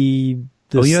the.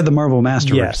 You had the Marvel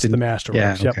Masterworks. Yes, the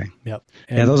Masterworks. Yeah, okay. Yep.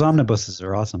 Yeah, those omnibuses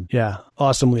are awesome. Yeah,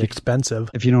 awesomely expensive.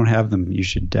 If you don't have them, you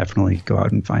should definitely go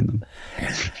out and find them.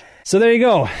 So there you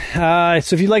go.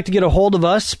 So if you'd like to get a hold of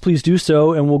us, please do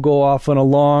so, and we'll go off on a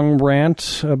long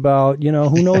rant about,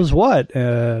 who knows what.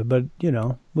 But,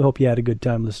 we hope you had a good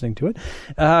time listening to it.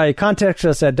 Contact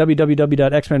us at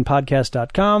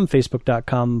www.xmenpodcast.com,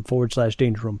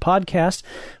 facebook.com/Danger Room Podcast.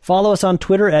 Follow us on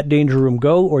Twitter at Danger Room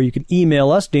Go, or you can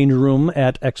email us,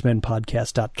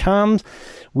 dangerroom@xmenpodcast.com.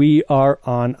 We are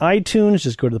on iTunes.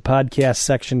 Just go to the podcast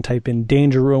section, type in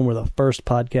Danger Room. We're the first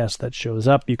podcast that shows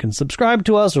up. You can subscribe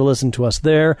to us or listen to us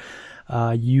there.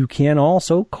 You can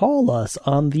also call us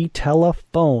on the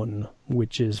telephone,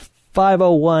 which is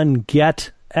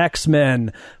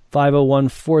 501-GET-X-Men,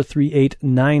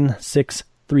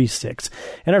 501-438-9636.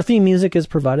 And our theme music is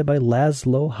provided by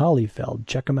Laszlo Holyfeld.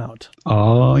 Check him out.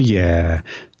 Oh, yeah.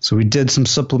 So we did some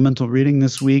supplemental reading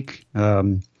this week,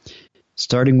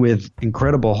 starting with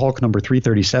Incredible Hulk number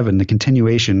 337, the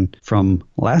continuation from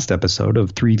last episode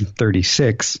of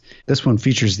 336. This one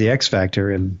features the X Factor,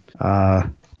 and I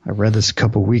read this a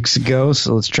couple weeks ago,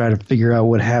 so let's try to figure out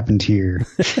what happened here.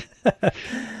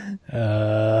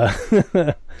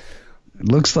 It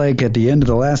looks like at the end of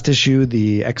the last issue,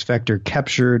 the X Factor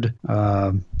captured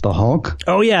the Hulk.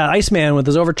 Oh, yeah. Iceman, with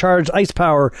his overcharged ice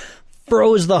power,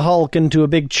 froze the Hulk into a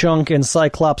big chunk, and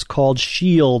Cyclops called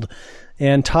S.H.I.E.L.D.,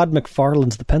 and Todd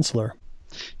McFarlane's the penciler.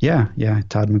 Yeah.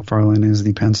 Todd McFarlane is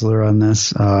the penciler on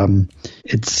this.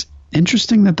 It's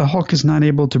interesting that the Hulk is not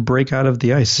able to break out of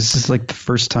the ice. This is like the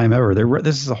first time ever.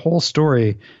 This is a whole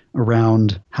story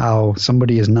around how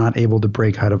somebody is not able to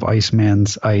break out of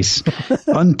Iceman's ice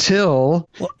until...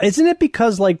 Well, isn't it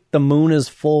because, like, the moon is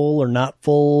full or not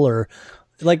full, or...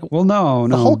 Like, well, no,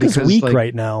 the Hulk is weak like,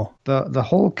 right now. The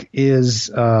Hulk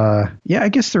is, I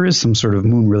guess there is some sort of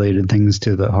moon-related things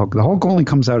to the Hulk. The Hulk only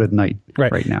comes out at night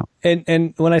right now.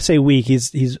 And when I say weak,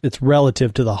 it's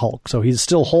relative to the Hulk. So he's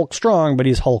still Hulk strong, but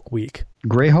he's Hulk weak.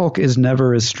 Gray Hulk is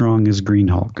never as strong as Green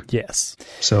Hulk. Yes.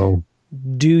 So...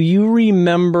 Do you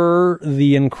remember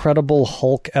the Incredible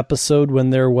Hulk episode when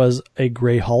there was a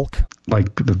Gray Hulk?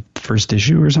 Like the first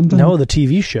issue or something? No, the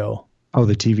TV show. Oh,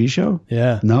 the TV show?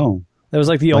 Yeah. No. That was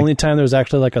like the only time there was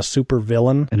actually like a super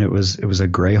villain. And it was a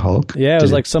Gray Hulk? Yeah, it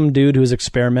was like some dude who was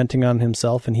experimenting on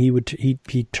himself, and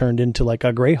he turned into like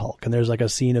a Gray Hulk, and there's like a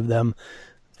scene of them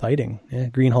fighting. Yeah,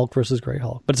 Green Hulk versus Gray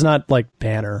Hulk. But it's not like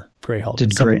Banner Gray Hulk.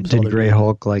 Did Gray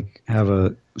Hulk like have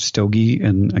a stogie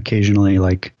and occasionally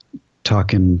like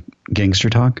talking gangster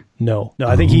talk? No,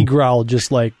 I think he growled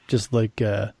just like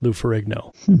Lou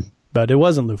Ferrigno. But it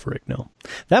wasn't Lou Ferrigno.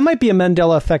 That might be a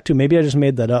Mandela effect too. Maybe I just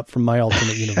made that up from my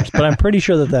alternate universe, but I'm pretty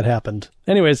sure that happened.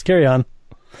 Anyways, carry on.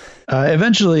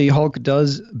 Eventually, Hulk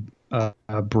does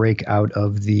break out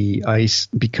of the ice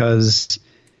because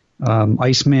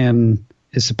Iceman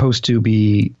is supposed to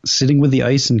be sitting with the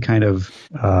ice and kind of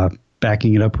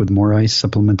backing it up with more ice,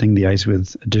 supplementing the ice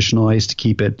with additional ice to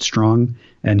keep it strong,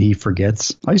 and he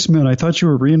forgets. Iceman, I thought you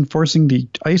were reinforcing the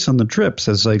ice on the trip,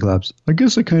 says Cyclops. I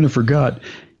guess I kind of forgot.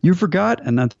 You forgot?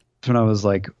 And that's when I was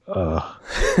like,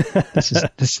 this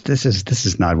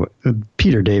is not what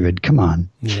Peter David, come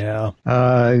on. Yeah.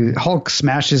 Hulk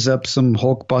smashes up some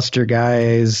Hulkbuster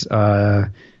guys.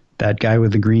 That guy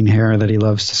with the green hair that he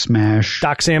loves to smash.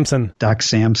 Doc Samson.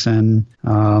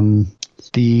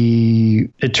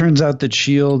 It turns out that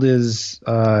S.H.I.E.L.D. is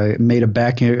made a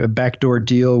backdoor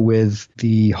deal with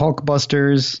the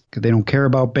Hulkbusters because they don't care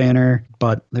about Banner.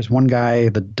 But there's one guy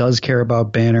that does care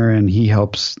about Banner, and he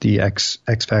helps the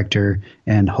X-Factor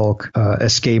and Hulk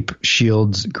escape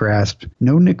S.H.I.E.L.D.'s grasp.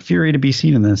 No Nick Fury to be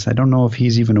seen in this. I don't know if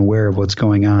he's even aware of what's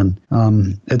going on.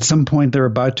 At some point, they're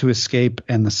about to escape,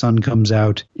 and the sun comes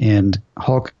out, and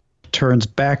Hulk turns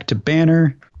back to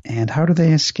Banner. And how do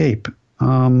they escape?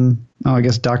 I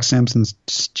guess Doc Samson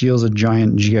steals a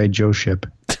giant G.I. Joe ship.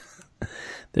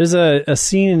 There's a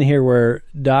scene in here where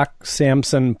Doc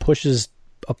Samson pushes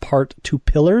apart two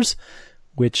pillars,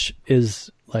 which is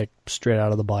like straight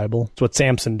out of the Bible. It's what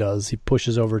Samson does. He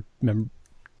pushes over. Remember,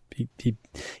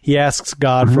 he asks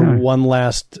God for one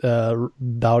last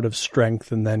bout of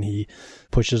strength, and then he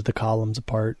pushes the columns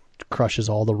apart, crushes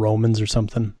all the Romans or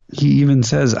something. He even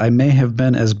says, I may have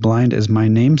been as blind as my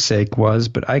namesake was,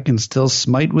 but I can still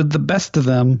smite with the best of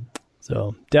them.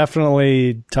 So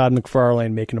definitely Todd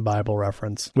McFarlane making a Bible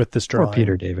reference with this drawing. Or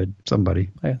Peter David, somebody.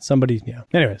 Yeah.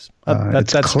 Anyways,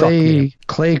 that's Clay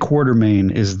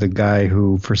Quartermain is the guy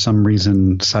who, for some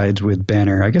reason, sides with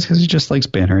Banner. I guess because he just likes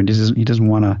Banner and he doesn't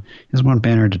want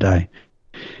Banner to die.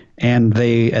 And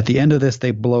at the end of this,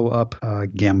 they blow up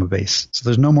Gamma Base. So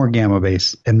there's no more Gamma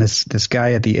Base. And this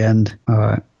guy at the end,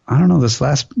 I don't know,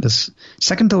 this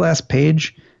second to last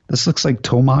page, this looks like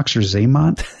Tomox or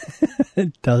Zaymont.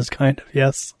 It does kind of,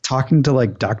 yes. Talking to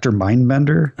like Dr.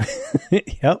 Mindbender.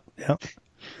 Yep.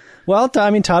 Well,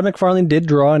 Todd McFarlane did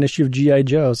draw an issue of G.I.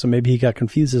 Joe, so maybe he got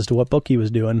confused as to what book he was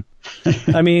doing.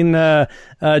 I mean,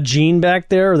 Jean back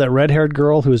there, or that red-haired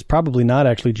girl who is probably not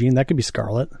actually Jean, that could be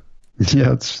Scarlet.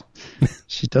 Yeah,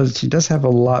 she does have a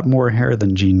lot more hair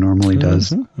than Jean normally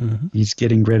does. He's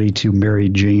getting ready to marry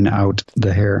Jane out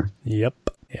the hair. Yep.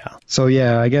 Yeah. So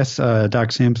yeah, I guess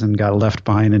Doc Samson got left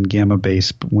behind in Gamma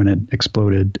Base when it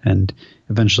exploded, and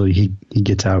eventually he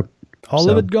gets out. All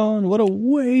of it gone. What a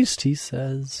waste, he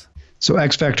says. So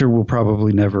X-Factor will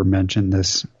probably never mention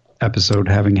this episode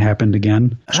having happened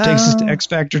again, which takes us to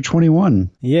X-Factor 21.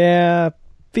 Yeah.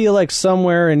 Feel like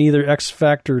somewhere in either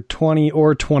X-Factor 20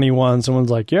 or 21, someone's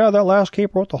like, yeah, that last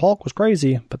caper with the Hulk was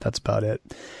crazy, but that's about it.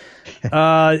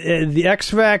 The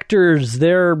X-Factors,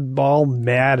 they're all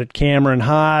mad at Cameron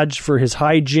Hodge for his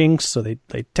hijinks, so they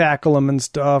tackle him and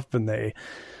stuff, and they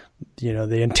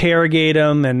interrogate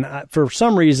him, and for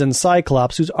some reason,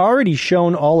 Cyclops, who's already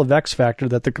shown all of X-Factor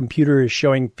that the computer is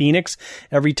showing Phoenix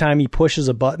every time he pushes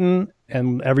a button,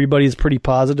 and everybody's pretty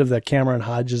positive that Cameron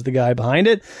Hodge is the guy behind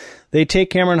it. They take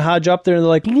Cameron Hodge up there and they're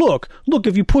like, look,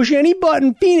 if you push any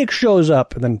button, Phoenix shows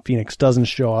up. And then Phoenix doesn't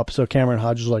show up. So Cameron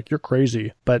Hodge is like, you're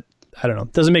crazy. But I don't know.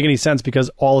 It doesn't make any sense because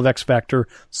all of X-Factor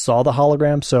saw the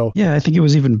hologram. So yeah, I think it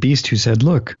was even Beast who said,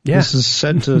 look, this is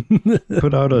set to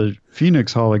put out a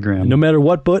Phoenix hologram. No matter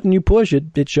what button you push,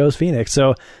 it shows Phoenix.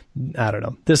 So I don't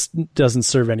know. This doesn't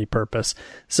serve any purpose.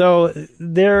 So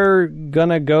they're going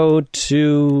to go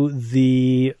to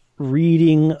the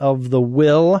reading of the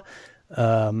will.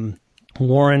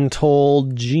 Warren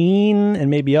told Jean and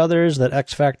maybe others that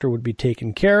X-Factor would be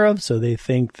taken care of, so they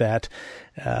think that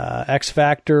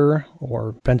X-Factor,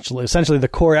 or essentially the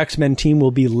core X-Men team,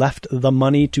 will be left the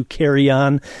money to carry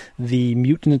on the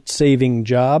mutant-saving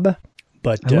job.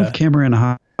 But I love Cameron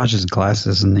Hodge's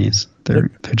glasses in these. They're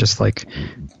just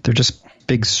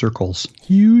big circles.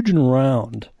 Huge and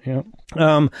round. Yeah.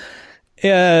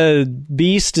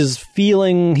 Beast is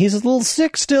he's a little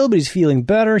sick still, but he's feeling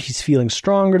better. He's feeling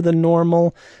stronger than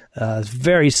normal. He's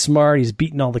very smart. He's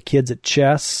beating all the kids at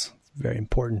chess. Very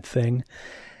important thing.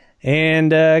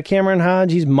 And Cameron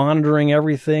Hodge, he's monitoring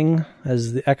everything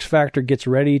as the X Factor gets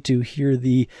ready to hear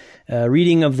the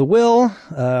reading of the will.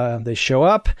 They show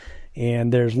up,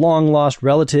 and there's long-lost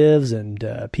relatives and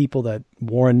people that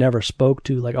Warren never spoke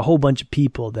to, like a whole bunch of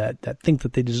people that think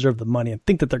that they deserve the money and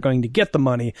think that they're going to get the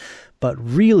money. But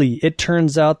really, it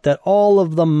turns out that all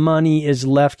of the money is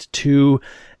left to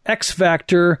X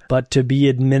Factor, but to be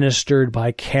administered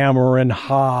by Cameron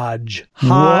Hodge.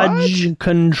 Hodge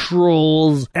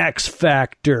controls X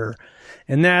Factor.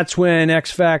 And that's when X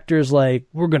Factor's like,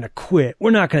 we're going to quit. We're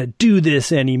not going to do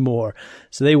this anymore.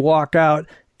 So they walk out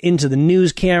into the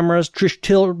news cameras. Trish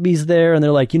Tilby's there, and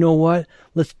they're like, you know what?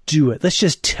 Let's do it. Let's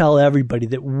just tell everybody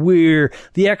that we're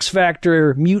the X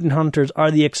Factor mutant hunters are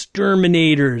the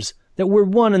exterminators, that we're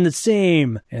one and the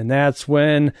same. And that's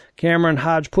when Cameron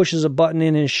Hodge pushes a button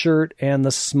in his shirt, and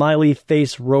the smiley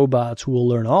face robots, who we'll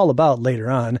learn all about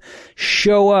later on,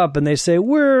 show up, and they say,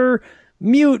 we're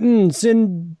mutants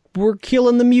and we're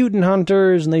killing the mutant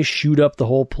hunters, and they shoot up the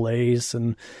whole place.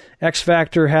 And X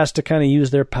Factor has to kind of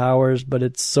use their powers, but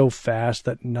it's so fast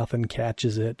that nothing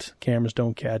catches it. Cameras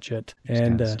don't catch it.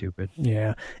 And stupid.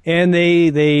 Yeah. And they,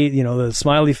 the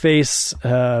smiley face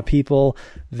people,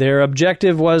 their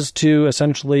objective was to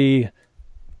essentially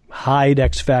hide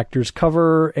X Factor's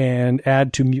cover and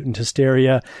add to mutant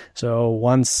hysteria. So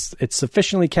once it's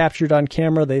sufficiently captured on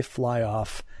camera, they fly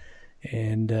off.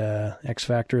 And X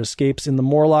Factor escapes in the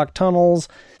Morlock tunnels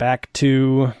back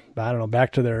to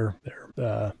their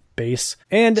base.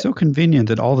 And so convenient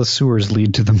that all the sewers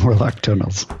lead to the Morlock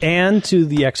tunnels. And to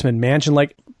the X-Men mansion.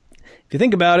 Like, if you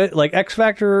think about it, like X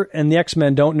Factor and the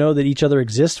X-Men don't know that each other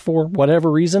exists for whatever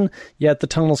reason, yet the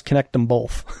tunnels connect them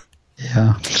both.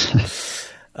 Yeah.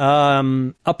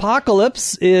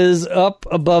 Apocalypse is up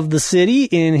above the city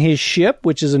in his ship,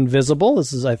 which is invisible.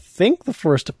 This is, I think, the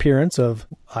first appearance of,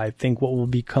 what will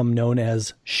become known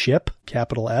as Ship,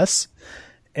 capital S.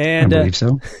 And I believe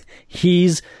so.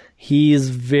 He's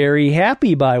very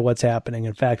happy by what's happening.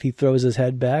 In fact, he throws his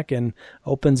head back and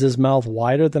opens his mouth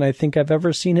wider than I think I've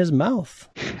ever seen his mouth,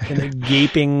 in a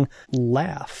gaping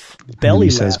laugh, belly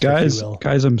laugh, says, if you will.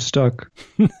 Guys, I'm stuck.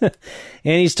 And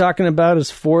he's talking about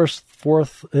his fourth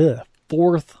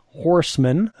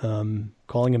horseman,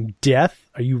 calling him Death.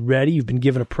 Are you ready? You've been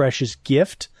given a precious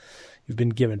gift. You've been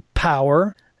given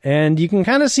power. And you can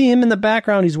kind of see him in the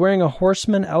background. He's wearing a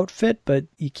horseman outfit, but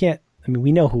you can't,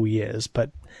 we know who he is,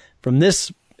 but from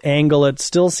this angle, it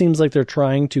still seems like they're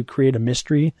trying to create a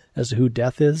mystery as to who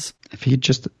Death is. If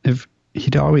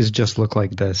he'd always just look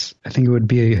like this, I think it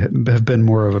would have been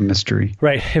more of a mystery.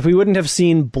 Right. If we wouldn't have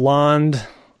seen blonde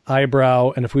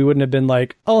eyebrow, and if we wouldn't have been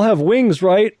like, I'll have wings,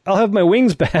 right? I'll have my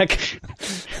wings back.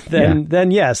 Then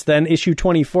yes, then issue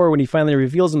 24, when he finally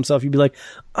reveals himself, you'd be like,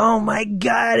 oh my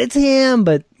God, it's him.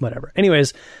 But whatever.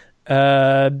 Anyways,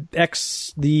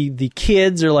 the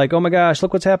kids are like, oh my gosh,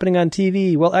 look what's happening on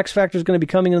TV. Well, X Factor's going to be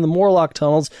coming in the Morlock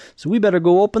tunnels, so we better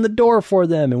go open the door for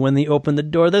them. And when they open the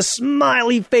door, the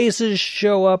smiley faces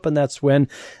show up, and that's when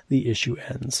the issue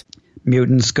ends.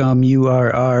 Mutant scum, you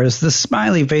are ours. The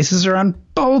smiley faces are on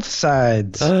both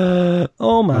sides.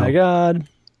 Oh my God.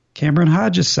 Cameron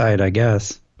Hodge's side, I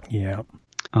guess. Yeah.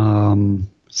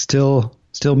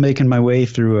 Still making my way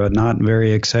through a not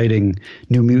very exciting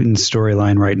New Mutants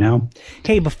storyline right now.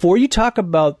 Hey, before you talk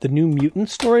about the New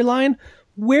Mutants storyline,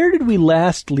 where did we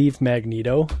last leave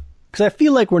Magneto? Because I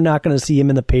feel like we're not going to see him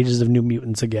in the pages of New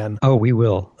Mutants again. Oh, we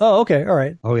will. Oh, okay, all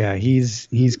right. Oh yeah, he's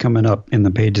coming up in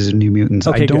the pages of New Mutants.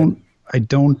 Okay, I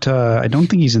don't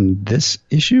think he's in this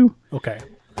issue. Okay.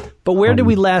 But where did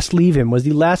we last leave him? Was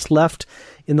he last left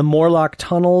in the Morlock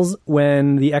tunnels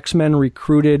when the X-Men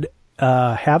recruited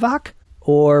Havoc?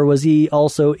 Or was he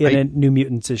also in a New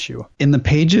Mutants issue? In the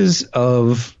pages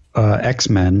of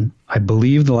X-Men, I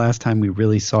believe the last time we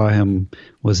really saw him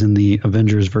was in the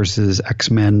Avengers versus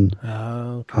X-Men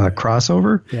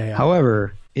crossover. Yeah.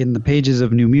 However, in the pages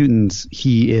of New Mutants,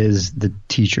 he is the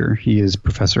teacher. He is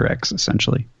Professor X,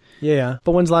 essentially. Yeah.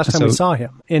 But when's the last time we saw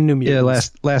him in New Mutants?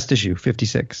 Yeah, last issue,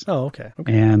 56. Oh, okay.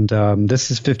 And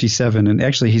this is 57, and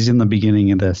actually he's in the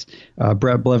beginning of this.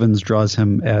 Brett Blevins draws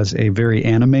him as a very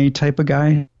anime type of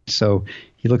guy, so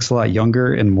he looks a lot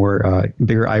younger and more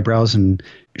bigger eyebrows and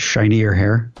shinier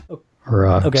hair,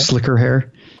 or slicker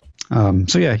hair.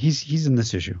 So yeah, he's in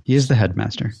this issue. He is the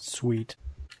headmaster. Sweet.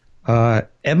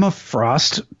 Emma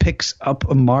Frost picks up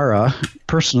Amara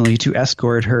personally to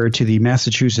escort her to the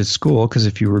Massachusetts school, because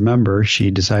if you remember,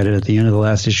 she decided at the end of the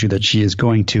last issue that she is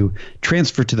going to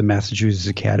transfer to the Massachusetts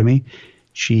Academy.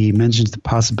 She mentions the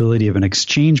possibility of an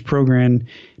exchange program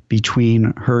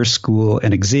between her school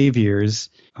and Xavier's.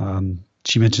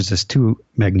 she mentions this to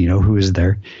Magneto, who is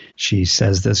there. She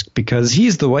says this because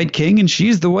he's the White King and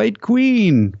she's the White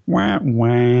Queen. Wah,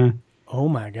 wah. Oh,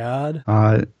 my God.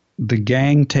 The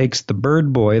gang takes the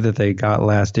Bird Boy that they got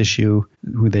last issue,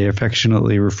 who they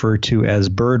affectionately refer to as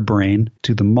Bird Brain,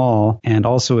 to the mall, and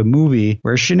also a movie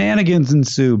where shenanigans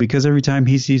ensue because every time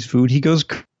he sees food, he goes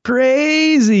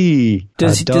crazy.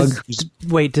 Does he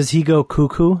go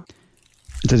cuckoo?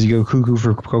 Does he go cuckoo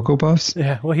for Cocoa Puffs?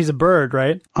 Yeah, well, he's a bird,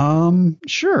 right?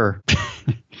 Sure.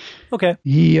 Okay.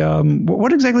 He,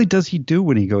 what exactly does he do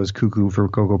when he goes cuckoo for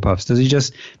Cocoa Puffs? Does he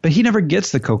but he never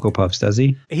gets the Cocoa Puffs, does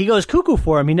he? He goes cuckoo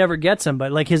for him. He never gets them,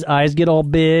 but like his eyes get all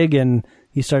big and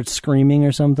he starts screaming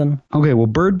or something. Okay, well,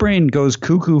 Bird Brain goes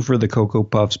cuckoo for the Cocoa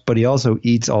Puffs, but he also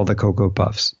eats all the Cocoa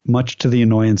Puffs, much to the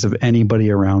annoyance of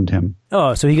anybody around him.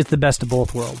 Oh, so he gets the best of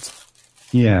both worlds.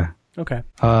 Yeah. Okay.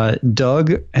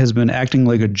 Doug has been acting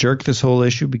like a jerk this whole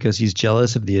issue because he's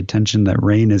jealous of the attention that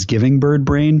Rain is giving Bird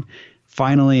Brain.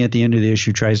 Finally, at the end of the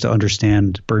issue, tries to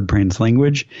understand Bird Brain's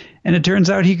language, and it turns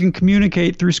out he can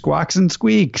communicate through squawks and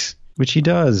squeaks, which he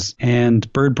does.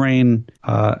 And Bird Brain,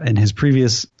 in his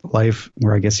previous life,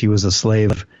 where I guess he was a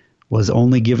slave, was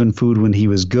only given food when he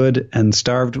was good and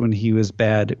starved when he was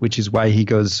bad, which is why he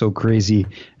goes so crazy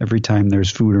every time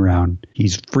there's food around.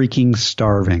 He's freaking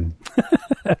starving.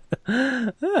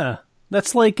 Yeah,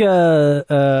 that's like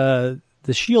the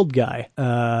Shield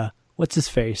guy. What's his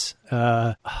face?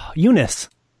 Eunice.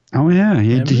 Oh, yeah.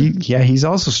 He's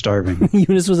also starving.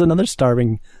 Eunice was another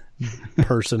starving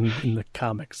person in the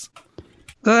comics.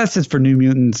 So that's it for New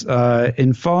Mutants.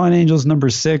 In Fallen Angels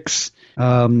 #6,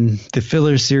 the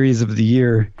filler series of the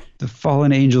year, the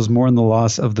Fallen Angels mourn the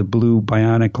loss of the blue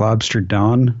bionic lobster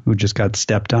Dawn, who just got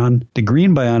stepped on. The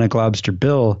green bionic lobster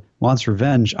Bill wants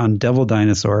revenge on Devil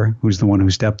Dinosaur, who's the one who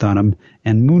stepped on him,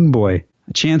 and Moon Boy.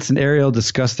 Chance and Ariel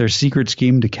discuss their secret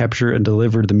scheme to capture and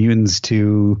deliver the mutants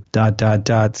to ...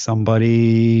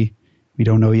 somebody. We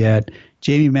don't know yet.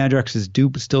 Jamie Madrox's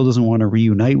dupe still doesn't want to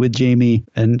reunite with Jamie,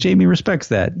 and Jamie respects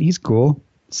that. He's cool.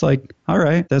 It's like, all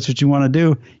right, that's what you want to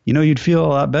do. You know, you'd feel a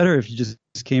lot better if you just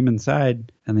came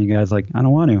inside. And the guy's like, I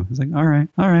don't want to. He's like, all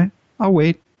right, I'll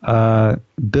wait.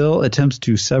 Bill attempts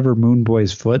to sever Moon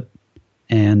Boy's foot,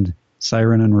 and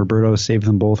Siren and Roberto save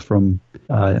them both from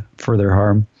further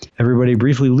harm. Everybody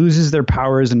briefly loses their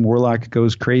powers, and Warlock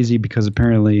goes crazy because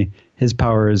apparently his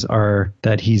powers are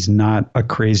that he's not a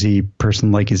crazy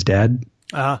person like his dad.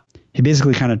 He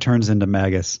basically kind of turns into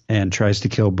Magus and tries to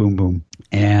kill Boom Boom.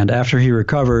 And after he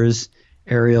recovers,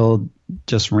 Ariel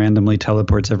just randomly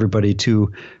teleports everybody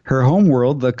to her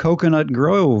homeworld, the Coconut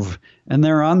Grove. And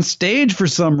they're on stage for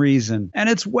some reason. And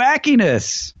it's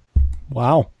wackiness.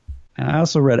 Wow. And I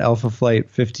also read Alpha Flight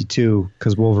 52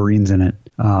 because Wolverine's in it.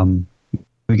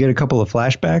 We get a couple of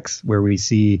flashbacks where we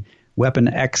see Weapon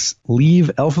X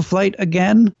leave Alpha Flight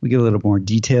again. We get a little more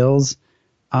details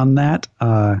on that.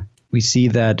 We see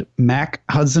that Mac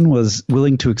Hudson was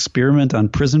willing to experiment on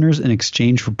prisoners in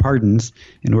exchange for pardons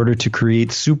in order to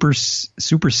create super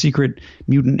secret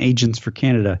mutant agents for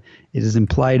Canada. It is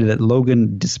implied that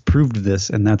Logan disapproved of this,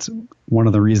 and that's one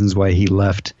of the reasons why he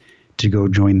left to go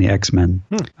join the X-Men.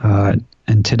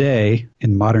 And today,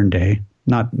 in modern day,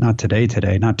 not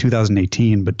today, not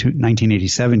 2018, but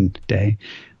 1987 day,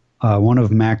 one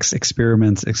of Mac's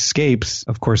experiments escapes,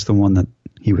 of course, the one that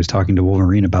he was talking to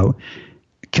Wolverine about,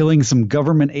 killing some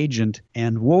government agent,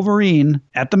 and Wolverine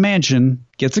at the mansion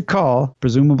gets a call,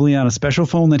 presumably on a special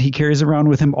phone that he carries around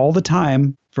with him all the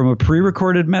time, from a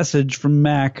pre-recorded message from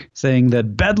Mac saying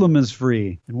that Bedlam is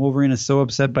free. And Wolverine is so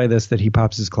upset by this that he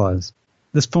pops his claws.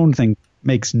 This phone thing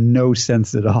makes no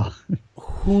sense at all.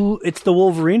 It's the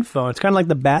Wolverine phone. It's kind of like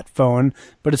the Bat phone,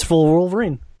 but it's full of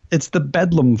Wolverine. It's the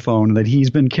Bedlam phone that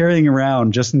he's been carrying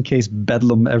around just in case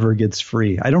Bedlam ever gets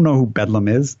free. I don't know who Bedlam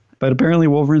is, but apparently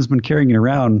Wolverine's been carrying it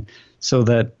around so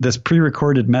that this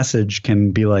pre-recorded message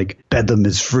can be like, Bedlam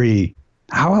is free.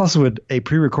 How else would a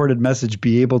pre-recorded message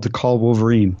be able to call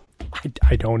Wolverine?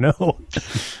 I don't know.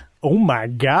 Oh my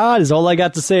God, is all I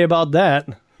got to say about that.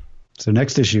 So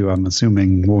next issue, I'm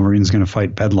assuming Wolverine's going to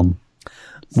fight Bedlam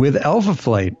with Alpha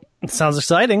Flight. It sounds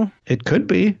exciting. It could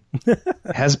be.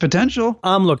 Has potential.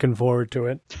 I'm looking forward to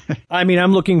it. I mean,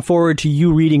 I'm looking forward to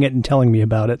you reading it and telling me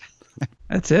about it.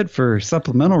 That's it for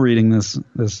supplemental reading this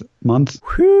month.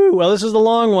 Whew, well, this is the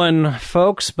long one,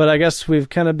 folks, but I guess we've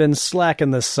kind of been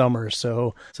slacking this summer,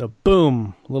 so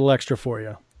boom, a little extra for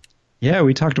you. Yeah,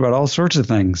 we talked about all sorts of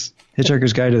things.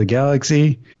 Hitchhiker's Guide to the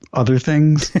Galaxy, other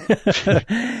things.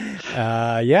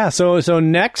 Yeah, so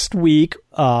next week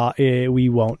we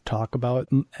won't talk about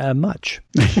much.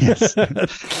 Yes.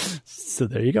 So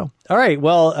there you go. All right,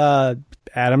 well,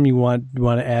 Adam, you want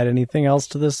to add anything else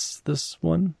to this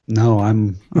one? No,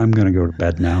 I'm going to go to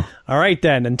bed now. All right,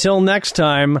 then. Until next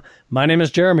time, my name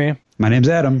is Jeremy. My name's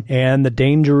Adam. And the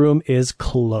Danger Room is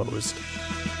closed.